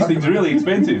it. These things are really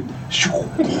expensive.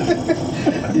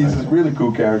 He's a really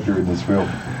cool character in this film.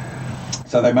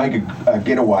 So they make a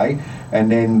getaway,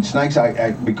 and then Snake's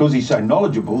because he's so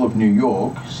knowledgeable of New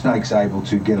York, Snake's able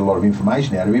to get a lot of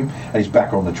information out of him, and he's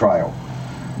back on the trail.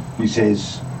 He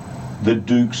says, the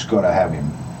Duke's got to have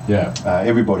him. Yeah.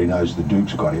 Everybody knows the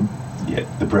Duke's got him. Yeah.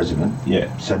 The president.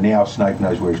 Yeah. So now Snake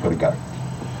knows where he's got to go.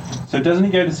 So doesn't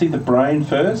he go to see the brain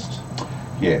first?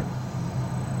 Yeah.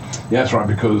 Yeah, that's right,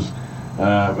 because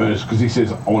he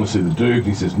says, I want to see the Duke, and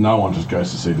he says, no one just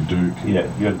goes to see the Duke.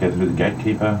 Yeah, you got to go through the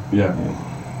gatekeeper. Yeah.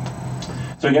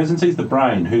 So he goes and sees the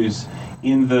brain, who's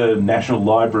in the National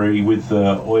Library with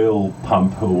the oil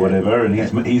pump or whatever, and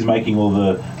he's making all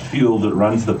the fuel that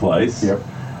runs the place. Yep.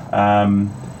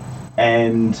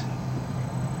 And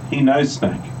he knows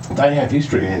Snake. They have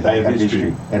history. Yeah, they have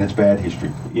history. And it's bad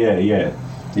history. Yeah.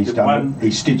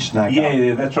 He stitched Snake up.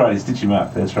 Yeah, that's right. He stitched him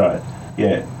up. That's right.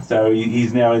 Yeah. So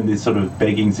he's now in this sort of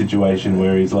begging situation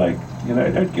where he's like,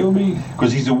 don't kill me.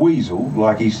 Because he's a weasel,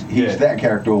 like he's that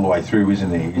character all the way through,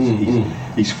 isn't he?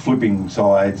 He's flipping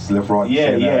sides, left, right,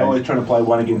 centre. Always trying to play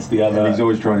one against the other. And he's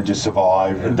always trying to just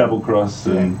survive. and double cross.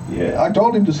 And I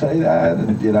told him to say that,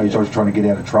 and he's always trying to get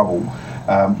out of trouble.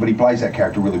 But he plays that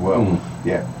character really well.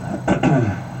 Yeah.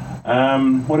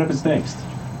 What happens next?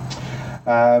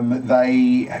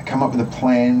 They come up with a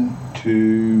plan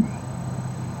to.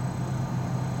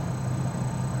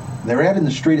 They're out in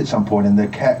the street at some point, and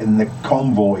the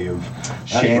convoy of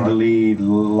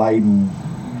chandelier-laden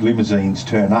limousines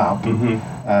turn up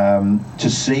to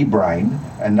see Brain,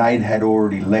 and they'd had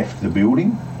already left the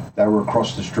building. They were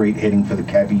across the street heading for the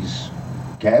cabbie's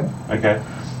cab. Okay.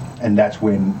 And that's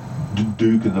when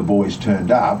Duke and the boys turned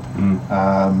up,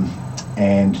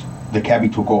 and the cabbie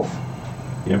took off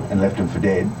and left them for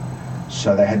dead.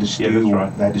 So they had to steal. that's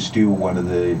right. They had to steal one of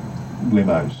the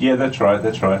limos. Yeah, that's right.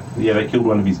 Yeah, they killed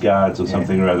one of his guards or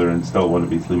something or other and stole one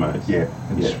of his limos. Yeah,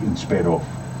 and sped off.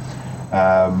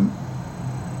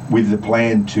 With the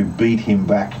plan to beat him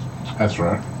back. That's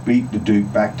right. Beat the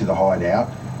Duke back to the hideout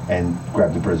and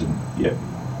grab the president. Yeah.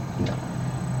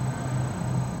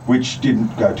 Which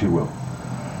didn't go too well.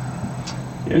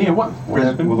 Yeah, what?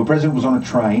 Well, the president was on a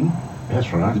train.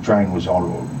 That's right. The train was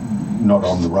not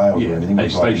on the rails or anything. It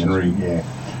was stationary.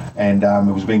 And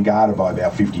it was being guarded by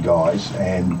about 50 guys,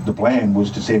 and the plan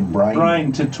was to send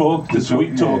Brain to talk, to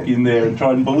sweet talk in there and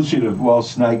try and bullshit him. while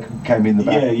Snake came in the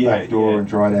back door and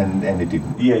tried, and it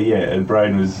didn't. Yeah, and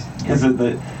Brain was, because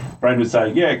Brain was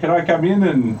saying, yeah, can I come in?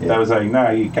 And they were saying, no,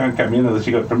 you can't come in unless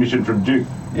you got permission from Duke.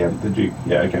 Yeah. The Duke,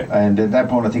 yeah, okay. And at that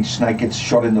point, I think Snake gets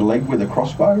shot in the leg with a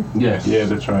crossbow Yes. Yeah,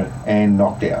 that's right. and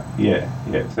knocked out. Yeah.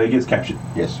 So he gets captured.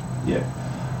 Yes. Yeah.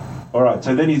 All right,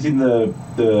 so then he's in the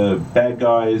bad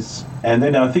guys, and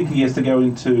then I think he has to go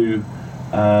into,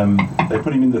 they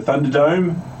put him in the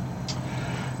Thunderdome.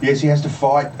 Yes, he has to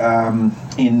fight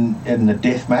in the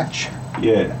death match.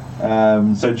 Yeah.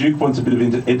 So Duke wants a bit of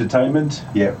entertainment.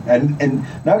 Yeah, and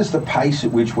notice the pace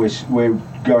at which we're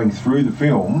going through the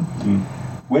film.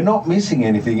 We're not missing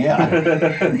anything out.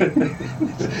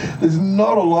 There's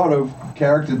not a lot of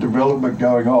character development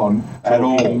going on at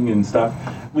all. Talking and stuff.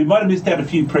 We might have missed out a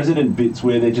few president bits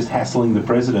where they're just hassling the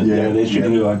president. Yeah, You know, they're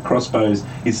shooting yeah. like crossbows.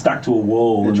 He's stuck to a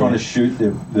wall. They're and trying to shoot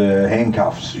the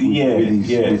handcuffs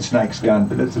with Snake's gun.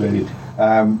 But that's about it.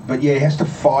 But yeah, he has to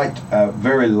fight a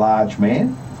very large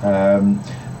man.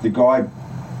 The guy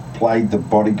played the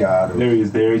bodyguard. There he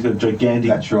is. There he's got a gigantic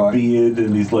That's right. beard,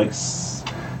 and he's like,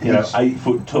 He's- 8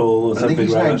 foot tall or I something. think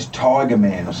his rather. name's Tiger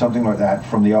Man or something like that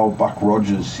from the old Buck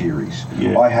Rogers series.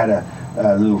 Yeah. I had a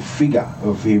little figure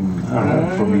of him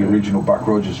from the original Buck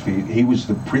Rogers figure. He was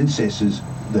the princess's,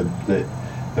 the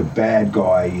bad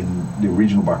guy in the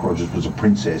original Buck Rogers was a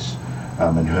princess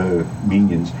and her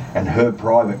minions, and her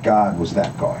private guard was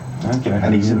that guy. Okay.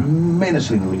 And he's a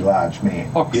menacingly large man.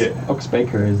 Ox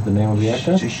Baker is the name of the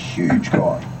actor. He's a huge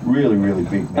guy. Really, really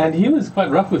big man. And he was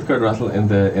quite rough with Kurt Russell in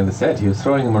the set. He was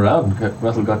throwing him around, and Kurt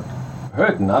Russell got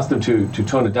hurt and asked him to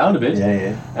tone it down a bit.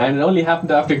 Yeah. And it only happened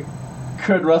after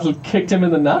Kurt Russell kicked him in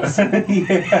the nuts. And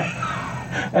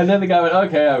then the guy went,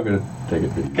 "Okay, I'm going to take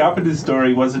it for you." Carpenter's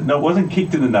story wasn't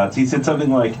kicked in the nuts. He said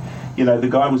something like, the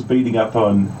guy was beating up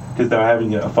on, because they were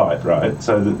having a fight, right?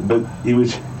 So but he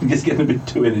was just getting a bit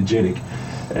too energetic,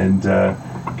 and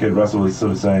Kurt Russell was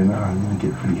sort of saying, I'm going to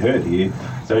get pretty hurt here.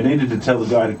 So he needed to tell the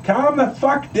guy to calm the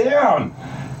fuck down.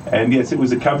 And yes, it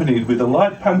was accompanied with a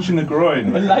light punch in the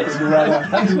groin. A light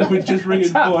Which just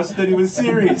reinforced that he was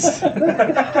serious.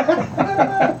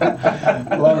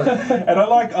 Love it. And I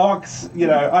like Ox,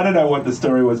 I don't know what the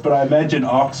story was, but I imagine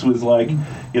Ox was like,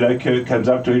 Kurt comes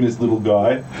up to him, this little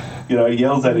guy,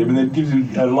 yells at him and then gives him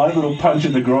a light little punch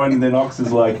in the groin, and then Ox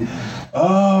is like,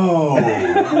 oh,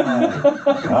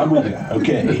 I'm with you,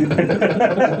 okay.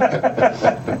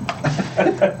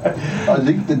 I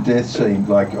think the death scene,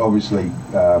 like obviously,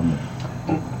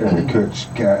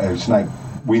 Snake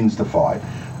wins the fight,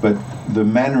 but the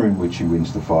manner in which he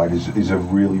wins the fight is a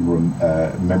really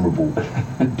memorable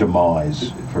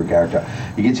demise for a character.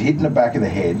 He gets hit in the back of the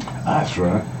head. That's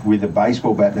right. With a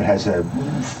baseball bat that has a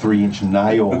 3-inch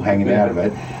nail hanging out of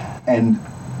it, and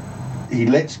he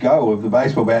lets go of the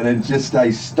baseball bat and it just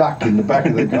stays stuck in the back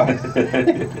of the guy.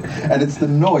 And it's the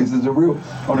noise. There's a real,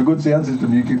 on a good sound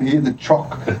system, you can hear the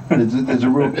chock. There's a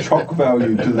real chock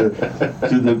value to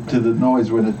the noise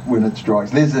when it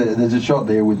strikes. There's a shot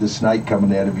there with the snake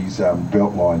coming out of his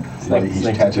belt line, his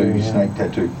snake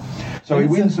tattoo. So he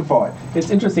wins the fight. It's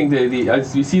interesting. You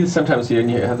see this sometimes here, and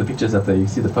you have the pictures up there. You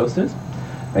see the posters,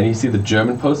 and you see the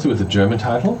German poster with the German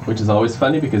title, which is always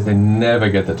funny because they never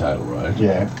get the title right.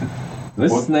 Yeah.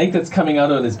 This snake that's coming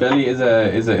out on his belly is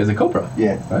a cobra.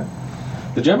 Yeah. Right?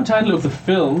 The German title of the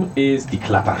film is Die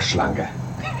Klapperschlange.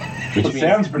 Which means,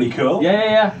 sounds pretty cool.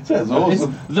 Yeah. Sounds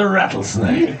awesome. It's the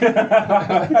rattlesnake.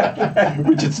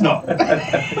 Which it's not.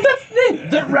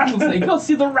 The rattlesnake. Go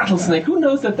see the rattlesnake. Who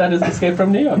knows that is Escape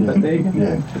from New York? But there you go.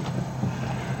 Yeah.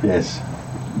 Yes.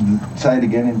 Say it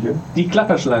again in German. Die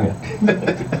Klapperschlange.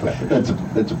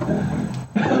 That's a porn.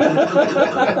 Snakes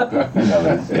coming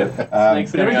out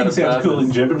Everything of sounds cool in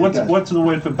mouths. German. What's the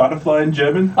word for butterfly in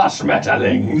German? A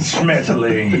Schmetterling.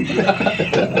 Schmetterling.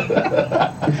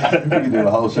 We can do a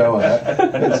whole show on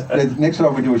that. Next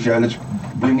time we do a show, let's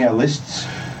bring our lists,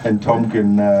 and Tom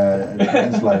can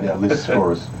translate our lists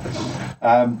for us.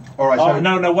 All right. So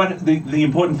No. What the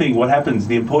important thing? What happens?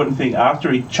 The important thing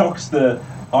after he chocks the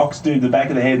Ox dude in the back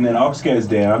of the head, and then Ox goes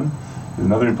down. There's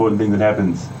another important thing that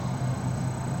happens.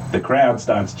 The crowd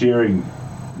starts cheering.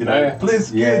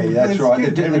 Please. Yeah, that's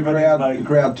right. The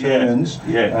crowd turns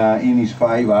in his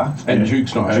favour, And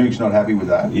Duke's not happy. Duke's not happy with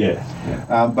that. Yeah.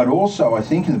 But also, I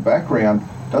think in the background,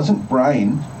 doesn't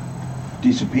Brain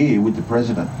disappear with the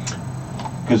president?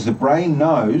 Because the Brain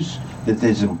knows that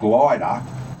there's a glider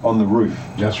on the roof.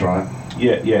 That's right.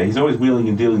 Yeah. He's always wheeling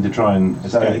and dealing to try and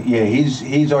So escape. yeah,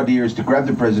 his idea is to grab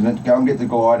the president, go and get the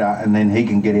glider, and then he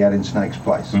can get out in Snake's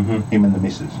place. Him and the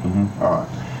missus. All right.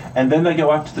 and then they go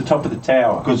up to the top of the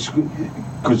tower.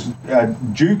 Because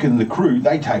Duke and the crew,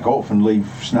 they take off and leave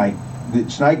Snake. The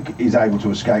Snake is able to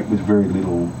escape with very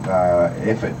little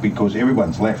effort because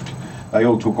everyone's left. They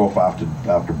all took off after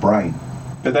Brain.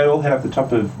 But they all head up the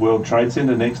top of World Trade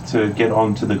Center next to get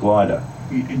onto the glider.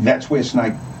 That's where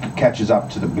Snake catches up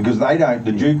to them because they don't.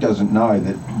 The Duke doesn't know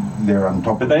that they're on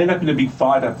top. But they end up in a big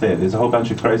fight up there. There's a whole bunch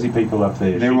of crazy people up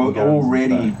there. They're shooting guns and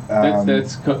already. stuff.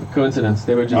 That's coincidence.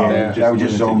 They were just there. They were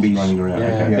just zombies running around.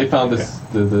 Yeah, Okay. they found this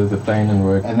the plane and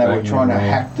were And they were dragging trying to it away.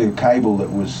 hack the cable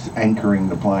that was anchoring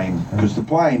the plane because the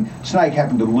plane Snake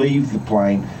happened to leave the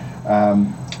plane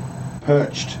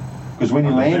perched. Because when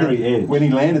On the very edge. he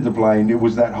landed the plane, it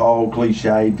was that whole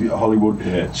cliched Hollywood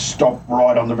stop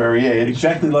right on the very edge.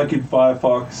 Exactly like in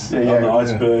Firefox on the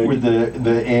iceberg. with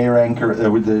the air anchor,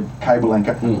 with the cable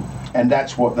anchor, and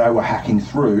that's what they were hacking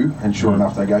through. And sure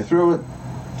enough, they go through it,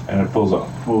 And it falls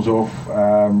off.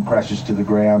 crashes to the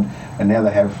ground, and now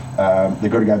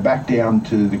they've got to go back down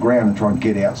to the ground and try and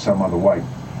get out some other way.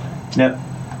 Now,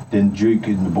 Then Duke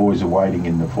and the boys are waiting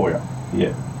in the foyer.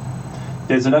 yeah.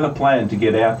 There's another plan to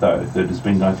get out, though, that has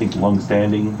been, I think,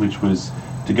 long-standing, which was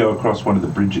to go across one of the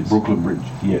bridges. Brooklyn Bridge.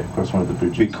 Yeah, across one of the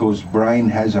bridges. Because Brain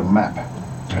has a map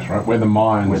That's right, where the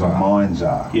mines where the are. mines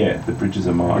are. Yeah, the bridges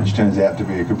are mine. Which turns out to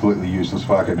be a completely useless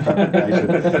fucking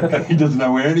fabrication. He doesn't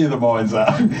know where any of the mines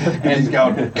are. And he's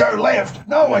going, go left!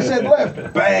 No, I said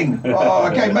left! Bang! Oh,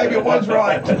 okay, maybe it was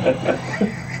right.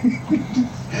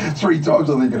 3 times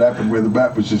I think it happened where the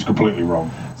map was just completely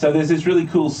wrong. So there's this really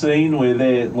cool scene where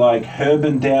they're like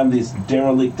herbing down this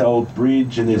derelict old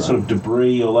bridge and there's sort of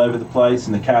debris all over the place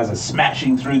and the cars are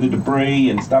smashing through the debris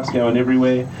and stuff's going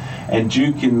everywhere. And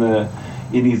Duke in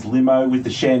his limo with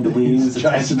the chandeliers He's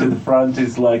attached chasing to them. the front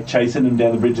is like chasing them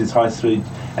down the bridge at high speed.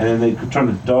 And then they're trying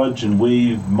to dodge and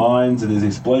weave mines and there's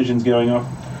explosions going off.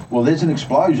 Well, there's an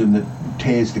explosion that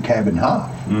tears the cab in half.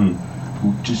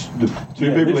 Just the two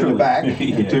Yeah, people in literally. the back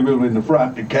Yeah. and 2 people in the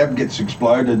front. The cab gets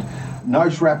exploded. No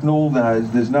shrapnel.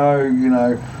 There's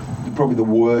no, probably the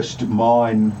worst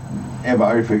mine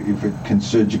ever if it can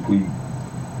surgically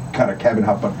cut a cab in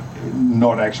half, but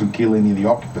not actually kill any of the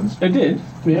occupants. It did.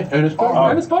 Yeah, Ernest Oh,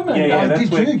 Borgnine. Ernest Borgnine. yeah, yeah. Oh, that's he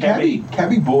where did too.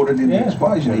 Cabby bought it in the Yeah.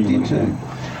 explosion. He did too.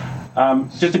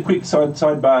 Just a quick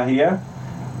sidebar here.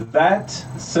 That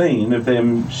scene of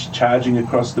them charging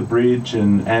across the bridge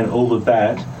and all of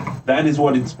that is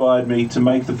what inspired me to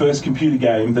make the first computer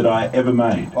game that I ever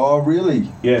made. Oh, really?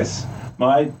 Yes.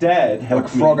 My dad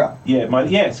helped me. Frogger. Yeah,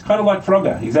 yes, kind of like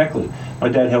Frogger, exactly. My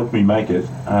dad helped me make it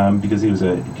because he was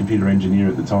a computer engineer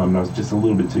at the time and I was just a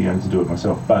little bit too young to do it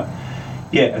myself. But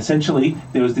yeah, essentially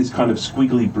there was this kind of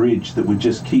squiggly bridge that would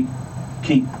just keep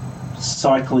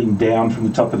cycling down from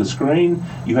the top of the screen.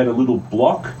 You had a little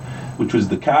block, which was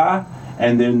the car,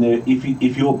 and then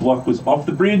if your block was off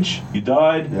the bridge, you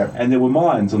died, Yep. and there were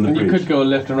mines on the And bridge. you could go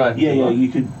left and right. Yeah, you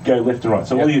could go left and right.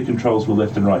 So all your controls were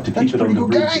left and right to That's keep it a on the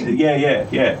pretty bridge. good game.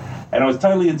 Yeah. And I was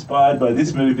totally inspired by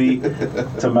this movie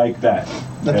to make that.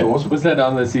 That's Yeah. awesome. Was that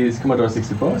on the Commodore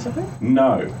 64 or something?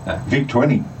 No. Vic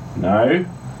 20. No.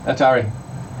 Atari.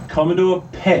 Commodore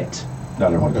PET. No,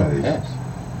 I don't want that. Yes.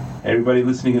 Everybody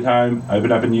listening at home,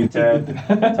 open up a new tab,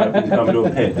 type in Commodore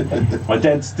PET. My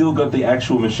dad's still got the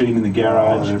actual machine in the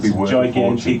garage. that'd be It's a worth a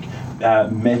gigantic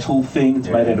metal thing. It's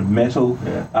made out of metal.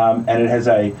 Yeah. And it has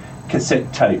a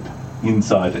cassette tape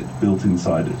inside it, built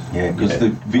inside it. Yeah, because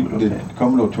the PET.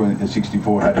 Commodore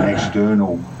 64 had an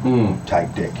external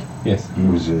tape deck. Yes. It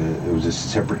was a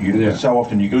separate unit. Yeah. So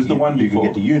often you was the one you could before.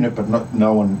 get the unit, but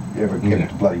no one ever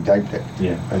kept the bloody tape deck.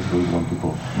 Yeah, basically the one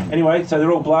before. Anyway, so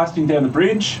they're all blasting down the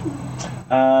bridge.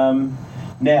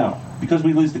 Now, because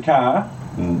we lose the car,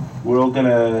 we're all going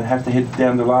to have to head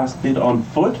down the last bit on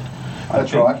foot. I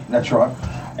think. That's right.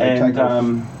 They And take off.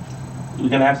 we're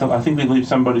going to have to. I think we leave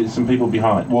some people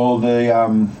behind. Well,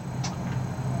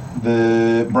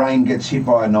 the Brain gets hit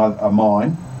by a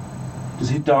mine. Does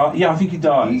he die? Yeah, I think he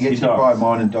dies. He gets hit dies. by a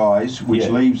mine and dies, which Yeah.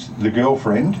 leaves the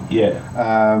girlfriend Yeah,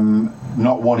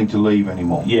 not wanting to leave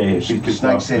anymore. yeah. She's pissed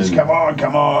Snake off says, and-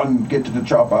 come on, get to the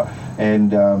chopper.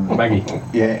 And Maggie.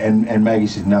 yeah, and Maggie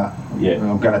says, nah, Yeah.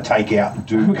 I'm going to take out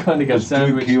Duke. I'm gonna get 'Cause Duke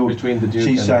sandwiched killed- between the Duke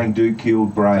She's and saying Duke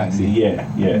killed Brain. Taxi. Yeah.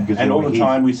 Because And they all were the his.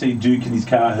 time we see Duke in his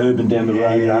car herbing down the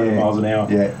road at 100 miles an hour.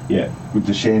 Yeah, with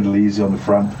the chandeliers on the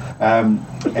front.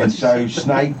 And so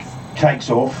Snake takes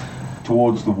off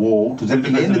towards the wall, because at the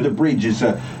end of the bridge is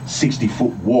a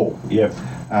 60-foot wall, Yep.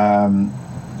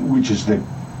 which is the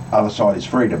other side is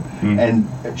freedom. And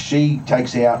she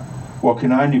takes out what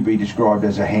can only be described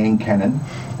as a hand cannon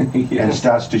Yeah. and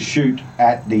starts to shoot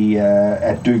at the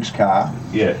at Duke's car.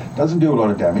 Yeah. Doesn't do a lot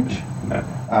of damage. No.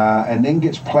 And then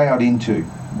gets ploughed into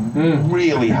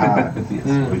really hard.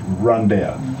 Run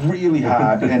down. Really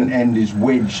hard, and is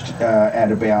wedged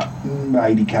at about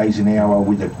 80 k's an hour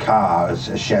with a car, a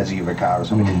chassis of a car or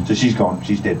something. So she's gone.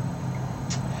 She's dead.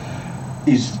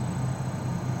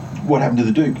 What happened to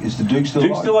the Duke? Is the Duke still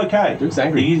Duke's alive? still okay. Duke's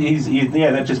angry.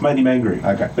 Yeah, that just made him angry.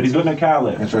 Okay. But he's got no car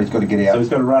left. That's right. He's got to get out. So he's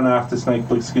got to run after Snake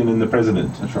Plissken and the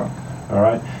president. That's right. All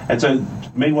right. And so,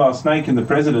 meanwhile, Snake and the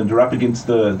president are up against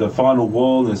the final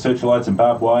wall, and there's searchlights and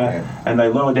barbed wire, and they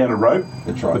lower down a rope.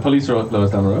 That's right. The police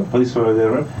lowers down the road. Police lower down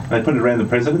a rope, and they put it around the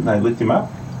president, and they lift him up.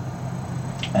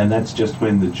 And that's just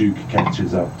when the Duke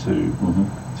catches up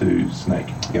to Snake.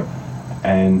 Yep.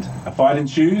 And a fight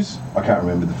ensues. I can't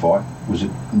remember the fight. Was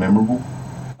it memorable?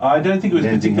 I don't think it was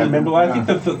Anything particularly memorable. I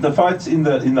think the fights in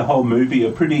the whole movie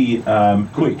are pretty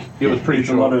quick. It was pretty It's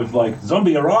a short. lot of like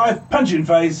zombie arrive, punch in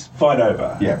face, fight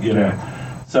over. Yeah. you know.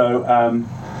 So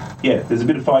there's a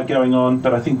bit of fight going on,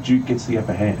 but I think Duke gets the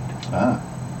upper hand.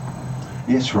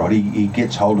 Yes, right. He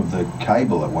gets hold of the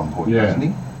cable at one point, Yeah. doesn't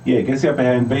he? Yeah, gets the upper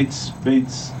hand, beats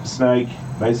Snake,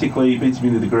 basically beats him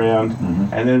into the ground,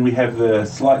 and then we have the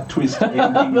slight twist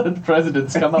ending. The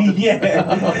president's come up. Yeah,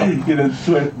 the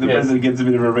president gets a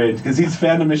bit of revenge because he's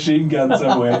found a machine gun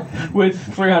somewhere. With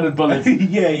 300 bullets.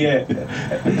 yeah,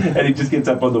 and he just gets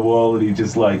up on the wall and he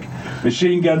just like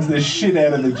machine guns the shit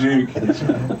out of the Duke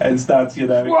and starts,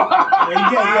 yeah.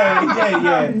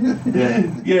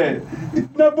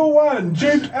 Number one,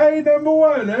 Duke A, number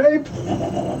one, eh?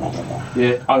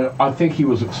 Yeah, I think he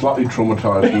was slightly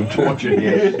traumatised with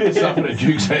torture. Something at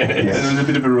Duke's head. And there was a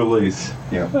bit of a release.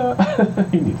 Yeah.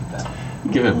 He needed that.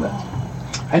 Give him that.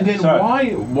 And then So-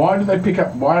 why do they pick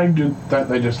up? Why don't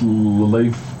they just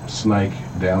leave Snake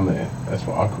down there? That's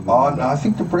what I couldn't. No, I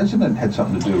think the president had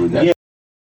something to do with that. Yeah.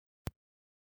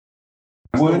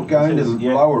 They weren't going to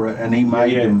Yeah. lower it, and he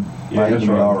made them that's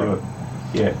right. lower it.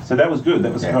 Yeah, so that was good.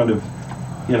 That was kind of,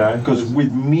 Because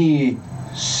with mere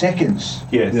seconds,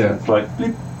 yeah, so Yeah. it's like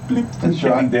blip, blip, That's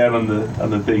checking right. down on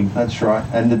the thing. that's right.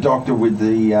 And the doctor with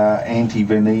the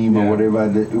anti-venom or Yeah. whatever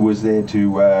that was there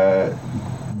to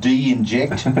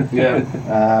de-inject, Yeah,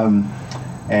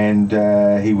 and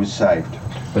he was saved.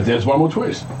 but there's one more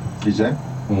twist. Is that?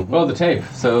 Well, the tape.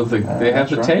 So they have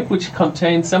that's the right. tape which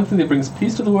contains something that brings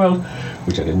peace to the world,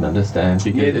 which I didn't understand.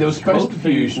 Because Yeah, there was it's supposed cold to be-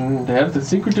 fusion. They have the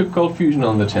secret of cold fusion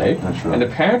on the tape. That's right. And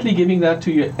apparently giving that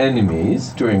to your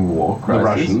enemies during war crisis.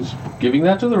 Russians. Giving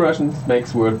that to the Russians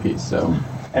makes world peace. So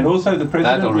And also the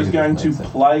president already was going to doesn't make sense.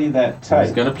 play that he's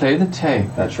tape. going to play the tape.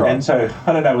 That's right. And so,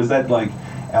 I don't know, was that like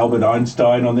Albert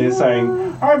Einstein on there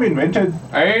saying, I've invented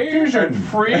Asian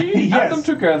free. Yes. Add them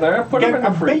together. Put them get in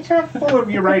the a fridge. beaker full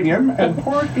of uranium and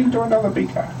pour it into another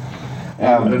beaker. I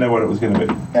don't know what it was going to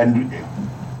be. And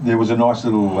there was a nice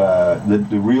little,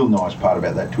 the real nice part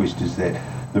about that twist is that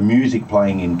the music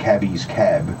playing in Cabby's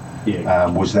cab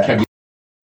was that Cabby.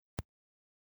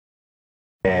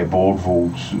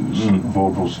 vaudeville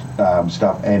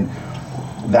stuff, and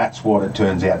that's what it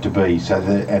turns out to be. So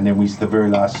and then the very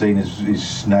last scene is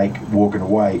Snake walking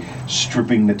away,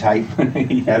 stripping the tape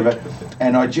out of it,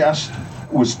 and I just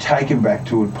was taken back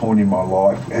to a point in my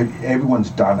life.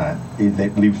 Everyone's done it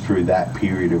that lived through that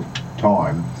period of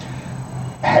time.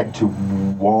 Had to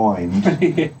wind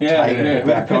tape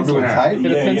back onto a tape.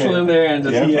 Get a pencil in there and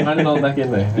just wind it all back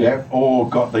in there. Yeah, or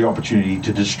got the opportunity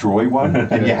to destroy one,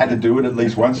 and you had to do it at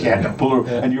least once. You had to pull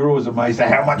it, and you're always amazed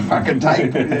at how much fucking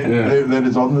tape that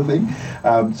is on the thing.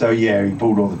 He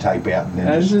pulled all the tape out, and then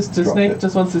And just the dropped snake it.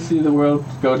 just wants to see the world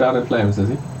go down in flames, does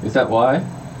he? Is that why?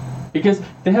 Because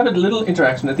they have a little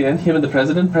interaction at the end, him and the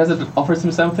president. President offers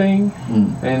him something,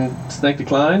 and Snake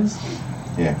declines.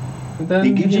 Yeah, And then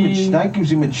Snake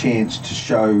gives him a chance to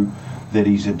show that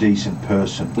he's a decent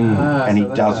person, and he so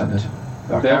that's doesn't. it.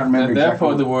 I can't remember and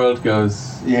therefore exactly. the world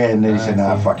goes. Yeah, and then he said, I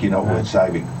 "No, see. fuck, you're not worth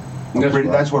saving." That's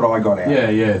right. That's what I got out.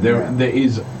 Yeah. There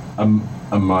is a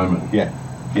moment. Yeah.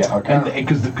 I can't. And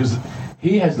because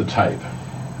he has the tape,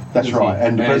 That's Is he? right,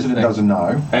 and the And president Snake. doesn't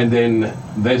know. and then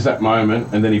there's that moment,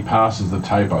 and then he passes the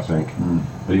tape, I think,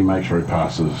 but he makes sure he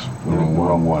passes the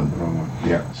wrong one.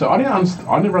 Yeah. So I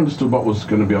never understood what was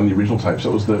going to be on the original tape. So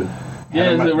it was the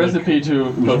The recipe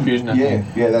to cold fusion, I think,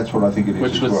 Yeah, that's what I think it is.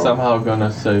 which as was well. somehow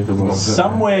gonna save the world.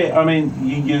 Somewhere, I mean,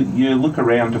 you look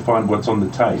around to find what's on the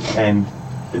tape,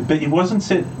 but it wasn't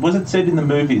said. Was it said in the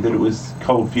movie that it was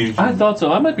cold fusion? I thought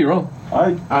so. I might be wrong.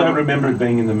 I don't remember it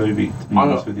being in the movie. To be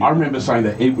honest with you, I remember saying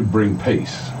that it would bring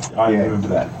peace. I Yeah. remember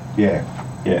that. Yeah,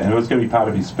 And it was going to be part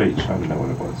of his speech. I don't know what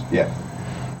it was. yeah.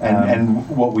 And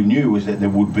what we knew was that there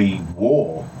would be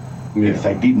war if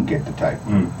they didn't get the tape.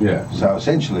 Yeah. So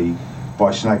essentially,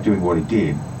 by Snake doing what he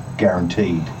did,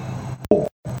 guaranteed.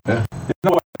 There's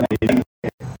another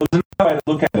way to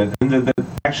look at it, and the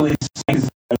actually sees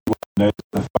knows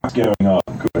what the fuck's going on,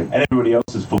 and everybody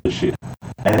else is full of shit.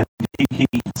 And he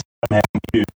somehow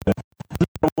knew that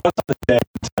what's on the damn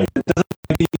tape, it doesn't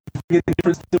make any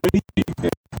difference to anything.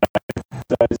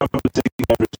 So someone was taking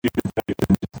over a stupid tape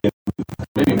and just get.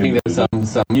 Maybe think there's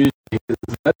some music. Yeah,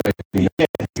 exactly.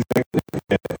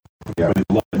 Yeah. But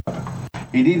it's locked up.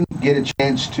 He didn't get a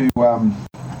chance to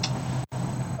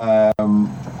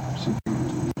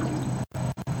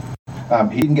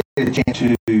he didn't get a chance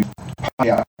to pay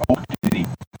up, did he?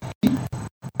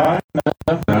 I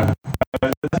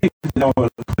think they were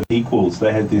equals.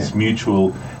 They had this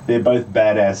mutual. They're both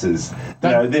badasses.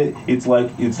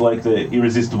 It's like the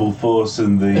irresistible force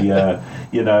and the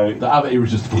The other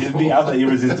irresistible force. the other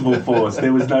irresistible force.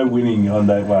 There was no winning on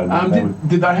that one.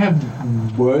 Did they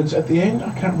have words at the end?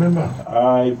 I can't remember.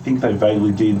 I think they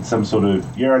vaguely did some sort of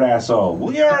 "you're an asshole."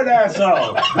 Well, you're an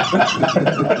asshole.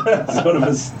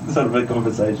 sort of a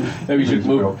conversation. Maybe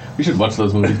we should watch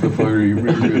those movies before we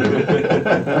review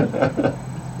them.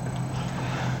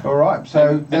 All right,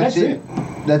 so that's it.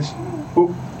 That's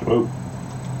Well,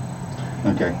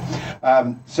 okay.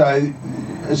 So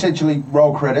essentially,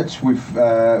 roll credits. We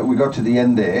got to the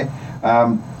end there.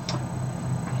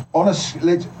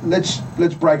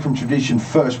 Let's break from tradition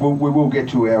first. We will get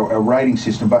to our rating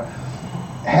system, but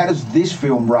how does this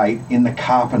film rate in the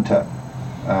Carpenter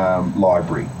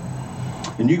library?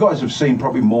 And you guys have seen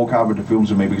probably more Carpenter films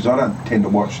than me, because I don't tend to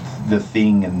watch The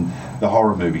Thing and the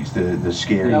horror movies, the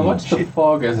scary I watched shit. The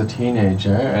Fog as a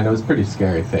teenager, and it was a pretty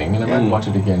scary thing, and I might watch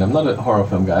it again. I'm not a horror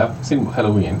film guy. I've seen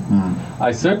Halloween.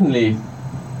 I certainly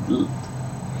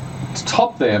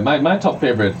top there. My top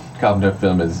favorite Carpenter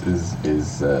film is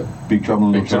Big Trouble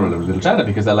in Big Trouble in Little China,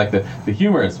 because I like the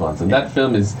humorous ones, and that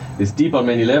film is deep on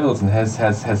many levels and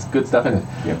has good stuff in it.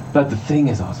 Yeah. But The Thing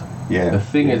is awesome. Yeah. The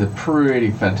Thing is a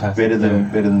pretty fantastic. Better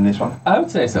than this one. I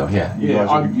would say so. Yeah. You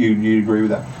guys, you agree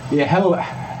with that? Yeah,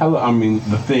 I mean,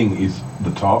 The Thing is the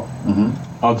top. Mm-hmm.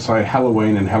 I'd say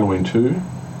Halloween and Halloween 2.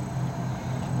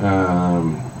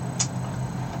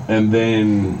 And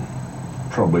then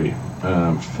probably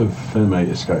Ferme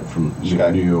Escape from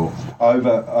New York.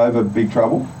 Over Big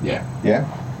Trouble. Yeah. Yeah.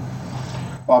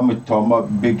 I'm with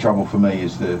Tom. Big Trouble for me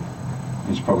is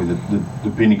probably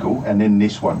the pinnacle, and then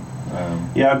this one.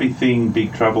 I'd be Thing,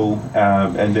 Big Trouble,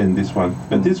 and then this one.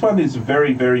 But this one is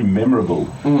very, very memorable.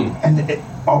 And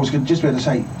I was just about to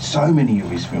say, so many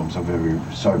of his films are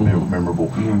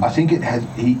memorable. I think it has.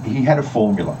 He had a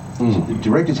formula. The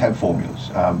directors have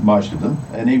formulas, most of them,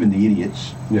 and even the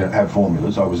idiots have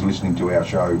formulas. I was listening to our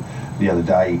show the other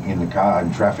day in the car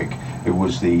in traffic. It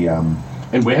was the.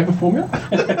 And we have a formula?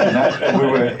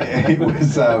 It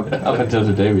was Up until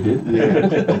today, we did.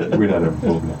 Yeah, we don't have a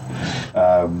formula.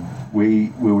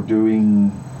 We were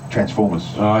doing Transformers.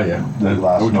 Oh yeah, the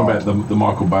last we're talking night. about the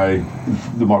Michael Bay,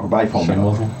 the Michael Bay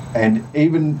formula, Shane and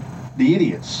even the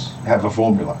idiots have a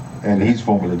formula, and his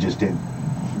formula just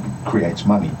creates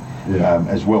money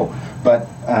as well. But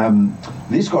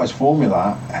this guy's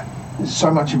formula, so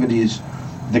much of it is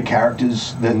the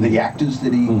characters, the actors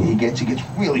that he gets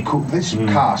really cool. This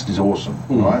cast is awesome,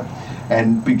 right?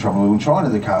 And Big Trouble in Little China,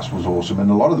 the cast was awesome, and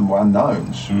a lot of them were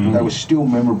unknowns. They were still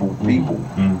memorable people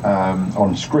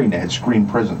on screen. They had screen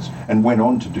presence and went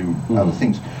on to do other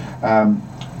things.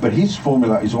 But his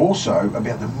formula is also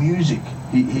about the music.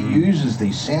 He uses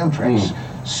these soundtracks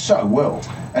so well,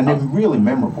 and they're really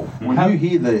memorable. When you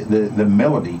hear the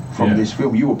melody from this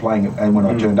film, you were playing it, and when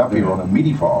I turned up here on a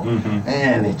MIDI file,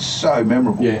 and it's so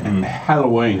memorable. Yeah,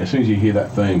 Halloween. As soon as you hear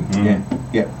that theme,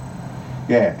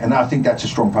 Yeah, and I think that's a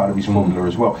strong part of his formula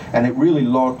as well. And it really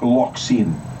locks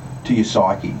in to your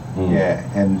psyche. Yeah,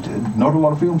 and not a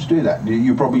lot of films do that.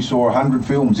 You probably saw 100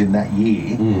 films in that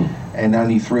year, and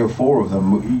only 3 or 4 of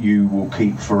them you will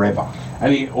keep forever.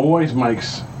 And he always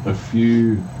makes a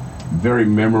few very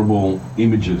memorable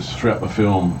images throughout the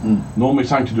film. Normally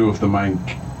something to do with the main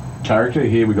character.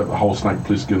 Here we got the whole Snake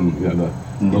Plissken,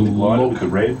 the light look. with the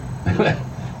red.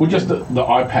 Well, just the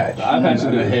eye patch. The eye patch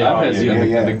and the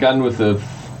hair. The gun with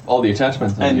all the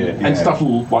attachments. And stuff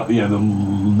like the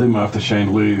limo of the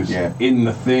chandeliers. Yeah. In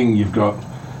The Thing, you've got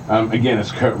again,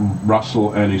 it's Kurt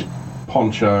Russell and his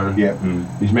poncho,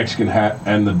 his Mexican hat,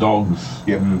 and the dog's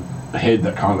head.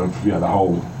 That kind of the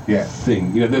whole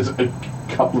thing. There's a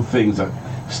couple of things that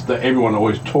everyone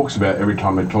always talks about every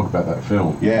time they talk about that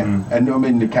film. Yeah, and I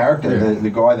mean the character, the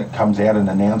guy that comes out and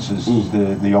announces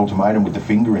the ultimatum with the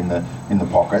finger in the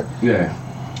pocket. Yeah.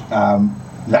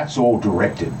 That's all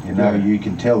directed. You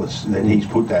can tell that he's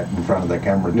put that in front of the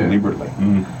camera deliberately.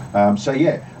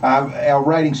 Our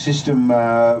rating system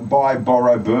buy,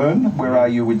 borrow, burn. Where are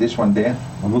you with this one, Dan?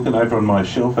 I'm looking over on my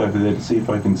shelf over there to see if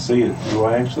I can see it. Do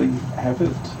I actually have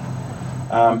it?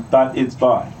 But it's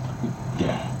buy.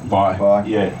 Bye. Buy.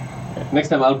 Yeah. Next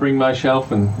time I'll bring my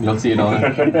shelf and you'll see it on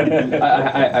it.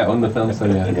 I own the film, so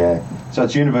yeah. Yeah. So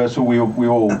it's universal. We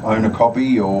all own a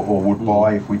copy or would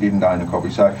buy if we didn't own a copy.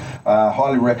 So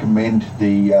highly recommend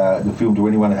the film to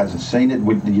anyone that hasn't seen it.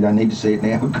 You don't need to see it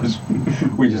now because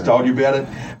we just told you about it.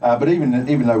 But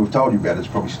even though we've told you about it, it's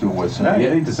probably still worth seeing. No, you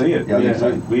need to see it.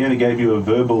 Yeah, we only gave you a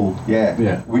verbal.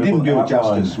 Yeah. We didn't do it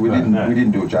justice. We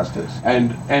didn't do it justice.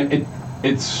 And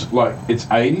it's like it's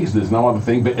 80s. There's no other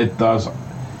thing, but it does.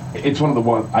 It's one of the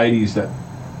 80s that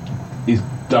is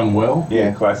done well.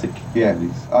 Yeah, classic. Yeah,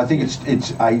 I think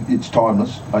it's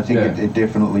timeless. I think it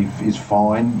definitely is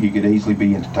fine. You could easily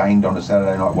be entertained on a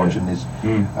Saturday night watching this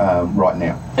right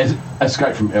now.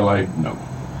 Escape from LA, no.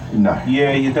 No.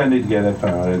 Yeah, you don't need to go that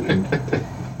far, I don't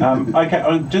think. Okay,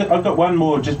 I've got one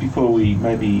more just before we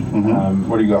maybe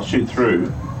What do you got? shoot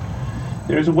through.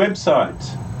 There is a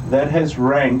website that has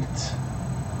ranked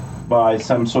by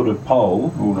some sort of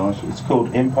poll. Oh, nice. It's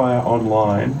called Empire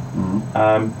Online.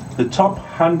 The top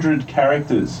 100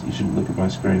 characters. You shouldn't look at my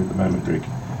screen at the moment, Rick.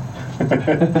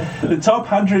 The top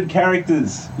 100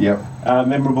 characters. Yep.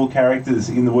 Memorable characters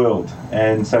in the world.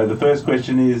 And so the first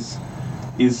question is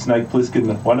Snake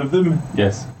Plissken one of them?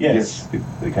 Yes. Yes.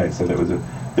 Okay, so that was it.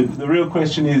 The real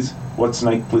question is, what's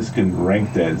Snake Plissken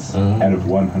ranked as out of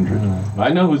 100? I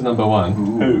know who's number one.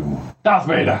 Who? Darth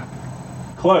Vader.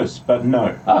 Close, but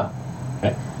no. Ah.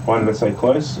 Okay. Why did I say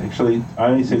close? Actually, I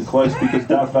only said close because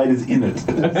Darth Vader's in it.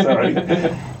 Sorry.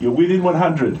 You're within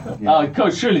 100. Oh,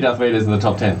 Coach, surely Darth Vader's in the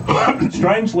top 10.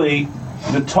 Strangely,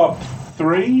 the top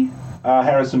 3 are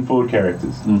Harrison Ford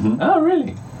characters. Oh,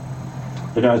 really?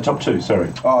 But no, top 2,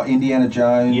 sorry. Oh, Indiana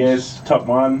Jones. Yes, top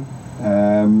 1.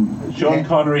 Sean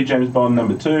Connery, James Bond,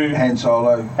 number 2. Han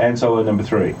Solo. Han Solo, number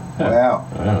 3. Wow.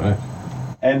 I don't know.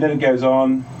 And then it goes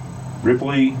on.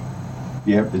 Ripley,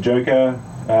 Yep. the Joker,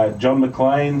 John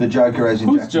McClane. The Joker as in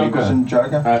Who's Jack Joker? Nicholson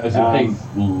Joker. Is it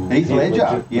Heath? Heath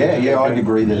Ledger. Yeah, I'd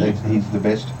agree that he's the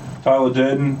best. Tyler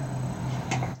Durden,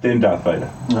 then Darth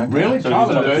Vader. Okay. Really? So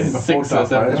Tyler he's Durden top before 6 or Darth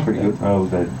 7. Vader? That's pretty good. Oh,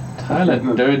 that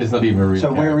Tyler Durden is not even a real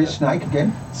So where character. is Snake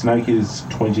again? Snake is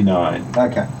 29.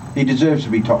 Okay. He deserves to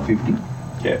be top 50.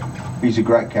 Yeah. He's a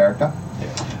great character.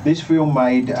 This film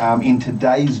made, in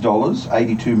today's dollars,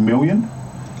 82 million.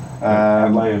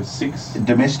 Outlay of 6.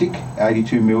 Domestic,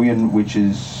 82 million, which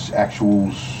is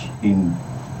actuals in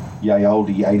yay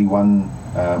oldie 81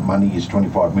 money is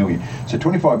 25 million. So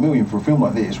 25 million for a film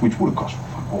like this, which would have cost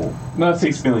fuck all. No,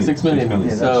 6 million. 6 million. 6 million.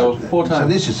 Yeah, So that's- 4 times. So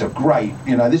this is a great,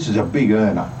 this is a big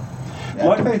earner.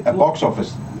 A box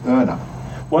office earner.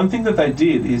 One thing that they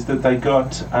did is that they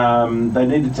got, they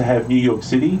needed to have New York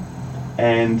City,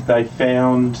 and they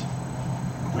found,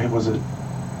 where was it?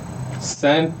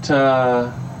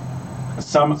 Santa.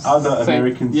 Some other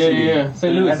American city. Yeah.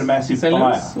 St. Louis. It had a massive St.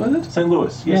 fire. Louis, was it? St.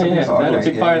 Louis, yes. Yeah, it yeah. is. They had a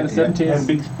big fire in the yeah. 70s. It had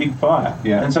a big fire.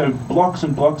 Yeah. And so blocks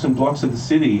and blocks and blocks of the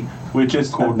city were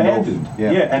just Cordoned abandoned. off.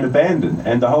 Yeah. And abandoned.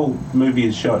 And the whole movie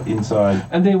is shot inside.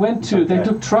 And they went to, they Okay.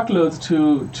 took truckloads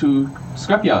to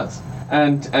scrapyards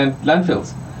and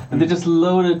landfills. And they just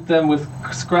loaded them with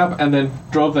scrap and then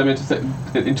drove them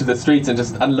into the streets and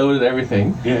just unloaded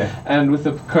everything. Yeah. And with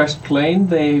the crashed plane,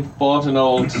 they bought an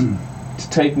old,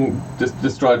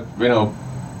 destroyed,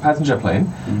 passenger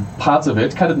plane, parts of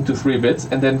it, cut it into 3 bits,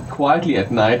 and then quietly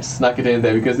at night snuck it in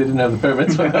there because they didn't have the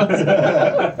permits for those.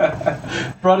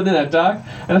 Brought it in at dark.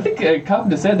 And I think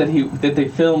Carpenter said that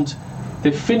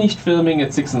they finished filming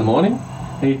at 6 in the morning.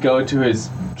 He'd go to his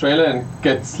trailer and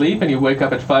get sleep, and he'd wake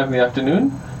up at 5 in the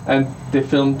afternoon, and they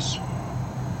filmed.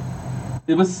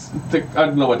 It was, I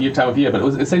don't know what time of year, but it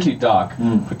was essentially dark.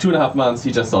 For 2.5 months,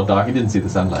 he just saw dark. He didn't see the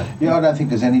sunlight. Yeah, I don't think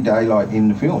there's any daylight in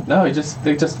the film. No, they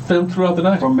just filmed throughout the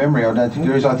night. From memory, I don't think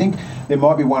there is. I think there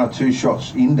might be 1 or 2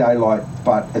 shots in daylight,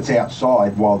 but it's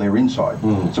outside while they're inside.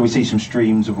 So we see some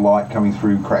streams of light coming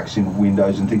through cracks in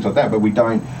windows and things like that, but we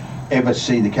don't ever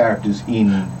see the characters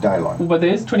in daylight. But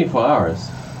there is 24 hours.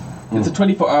 It's a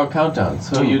 24-hour countdown,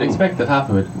 so you'd expect that half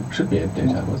of it should be at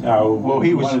daytime, wasn't it? Oh, Well,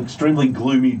 he was- one extremely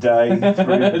gloomy day.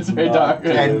 It's very dark.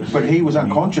 But he was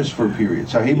unconscious for a period,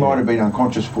 so he might have been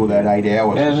unconscious for that 8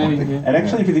 hours Yeah, or maybe, something. yeah. And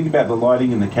actually, if you think about the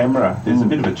lighting and the camera, there's a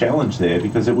bit of a challenge there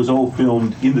because it was all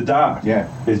filmed in the dark. Yeah.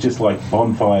 There's just like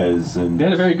bonfires and. They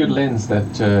had a very good lens.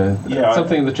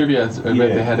 Something in the trivia read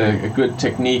they had a good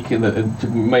technique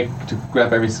to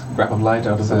grab every scrap of light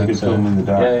out of So they it. could film in the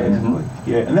dark, Yeah. basically.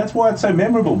 Yeah, and that's why it's so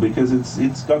memorable because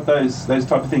it's got those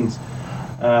type of things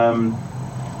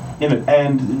in it.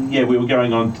 And yeah, we were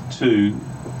going on to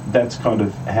that's kind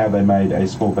of how they made a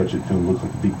small budget film look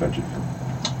like a big budget film.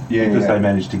 Yeah, because they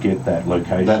managed to get that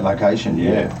location. That location,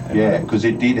 yeah, because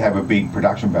it did have a big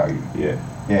production value. Yeah.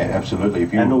 Yeah, absolutely.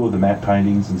 And all of the matte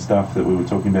paintings and stuff that we were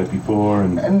talking about before,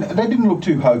 and they didn't look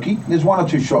too hokey. There's one or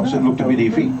two shots that looked a bit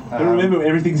iffy. But remember,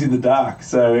 everything's in the dark,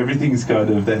 so everything's kind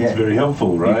of that's very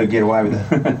helpful, right? You could get away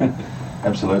with it.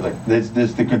 Absolutely.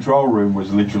 There's the control room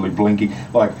was literally blinking,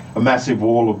 like a massive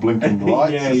wall of blinking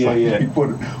lights. Yeah.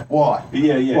 Why?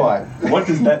 Yeah. Why? What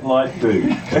does that light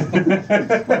do?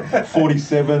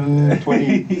 47,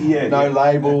 20, no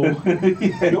label,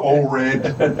 all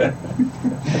red.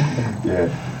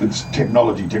 Yeah, it's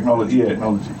technology.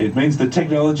 It means the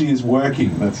technology is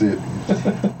working. That's it.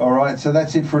 All right, so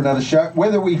that's it for another show.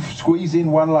 Whether we squeeze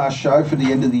in one last show for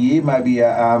the end of the year, maybe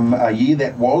a year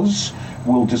that was,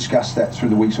 we'll discuss that through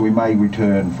the week. So we may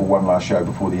return for one last show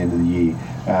before the end of the year,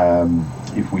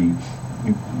 if we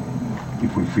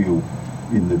feel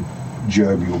in the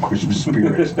jovial Christmas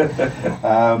spirit.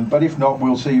 But if not,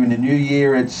 we'll see you in the new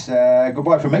year. It's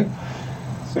goodbye from me.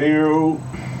 See you.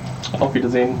 Auf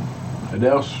Wiedersehen.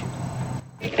 Adios.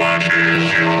 What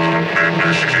is your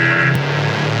industry?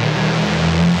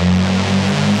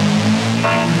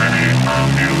 How many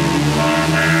of you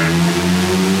are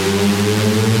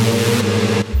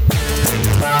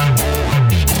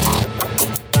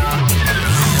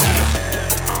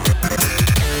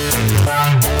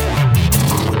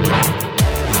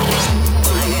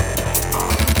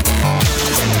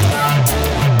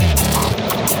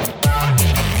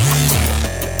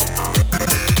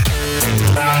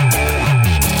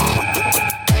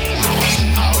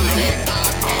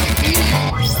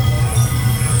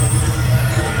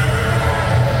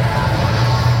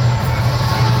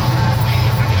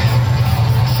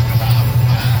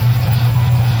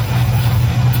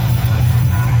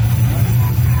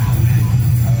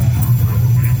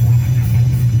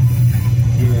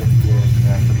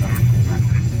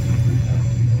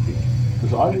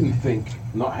I didn't think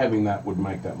not having that would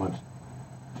make that much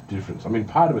difference. I mean,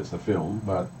 part of it's the film,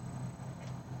 but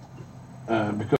because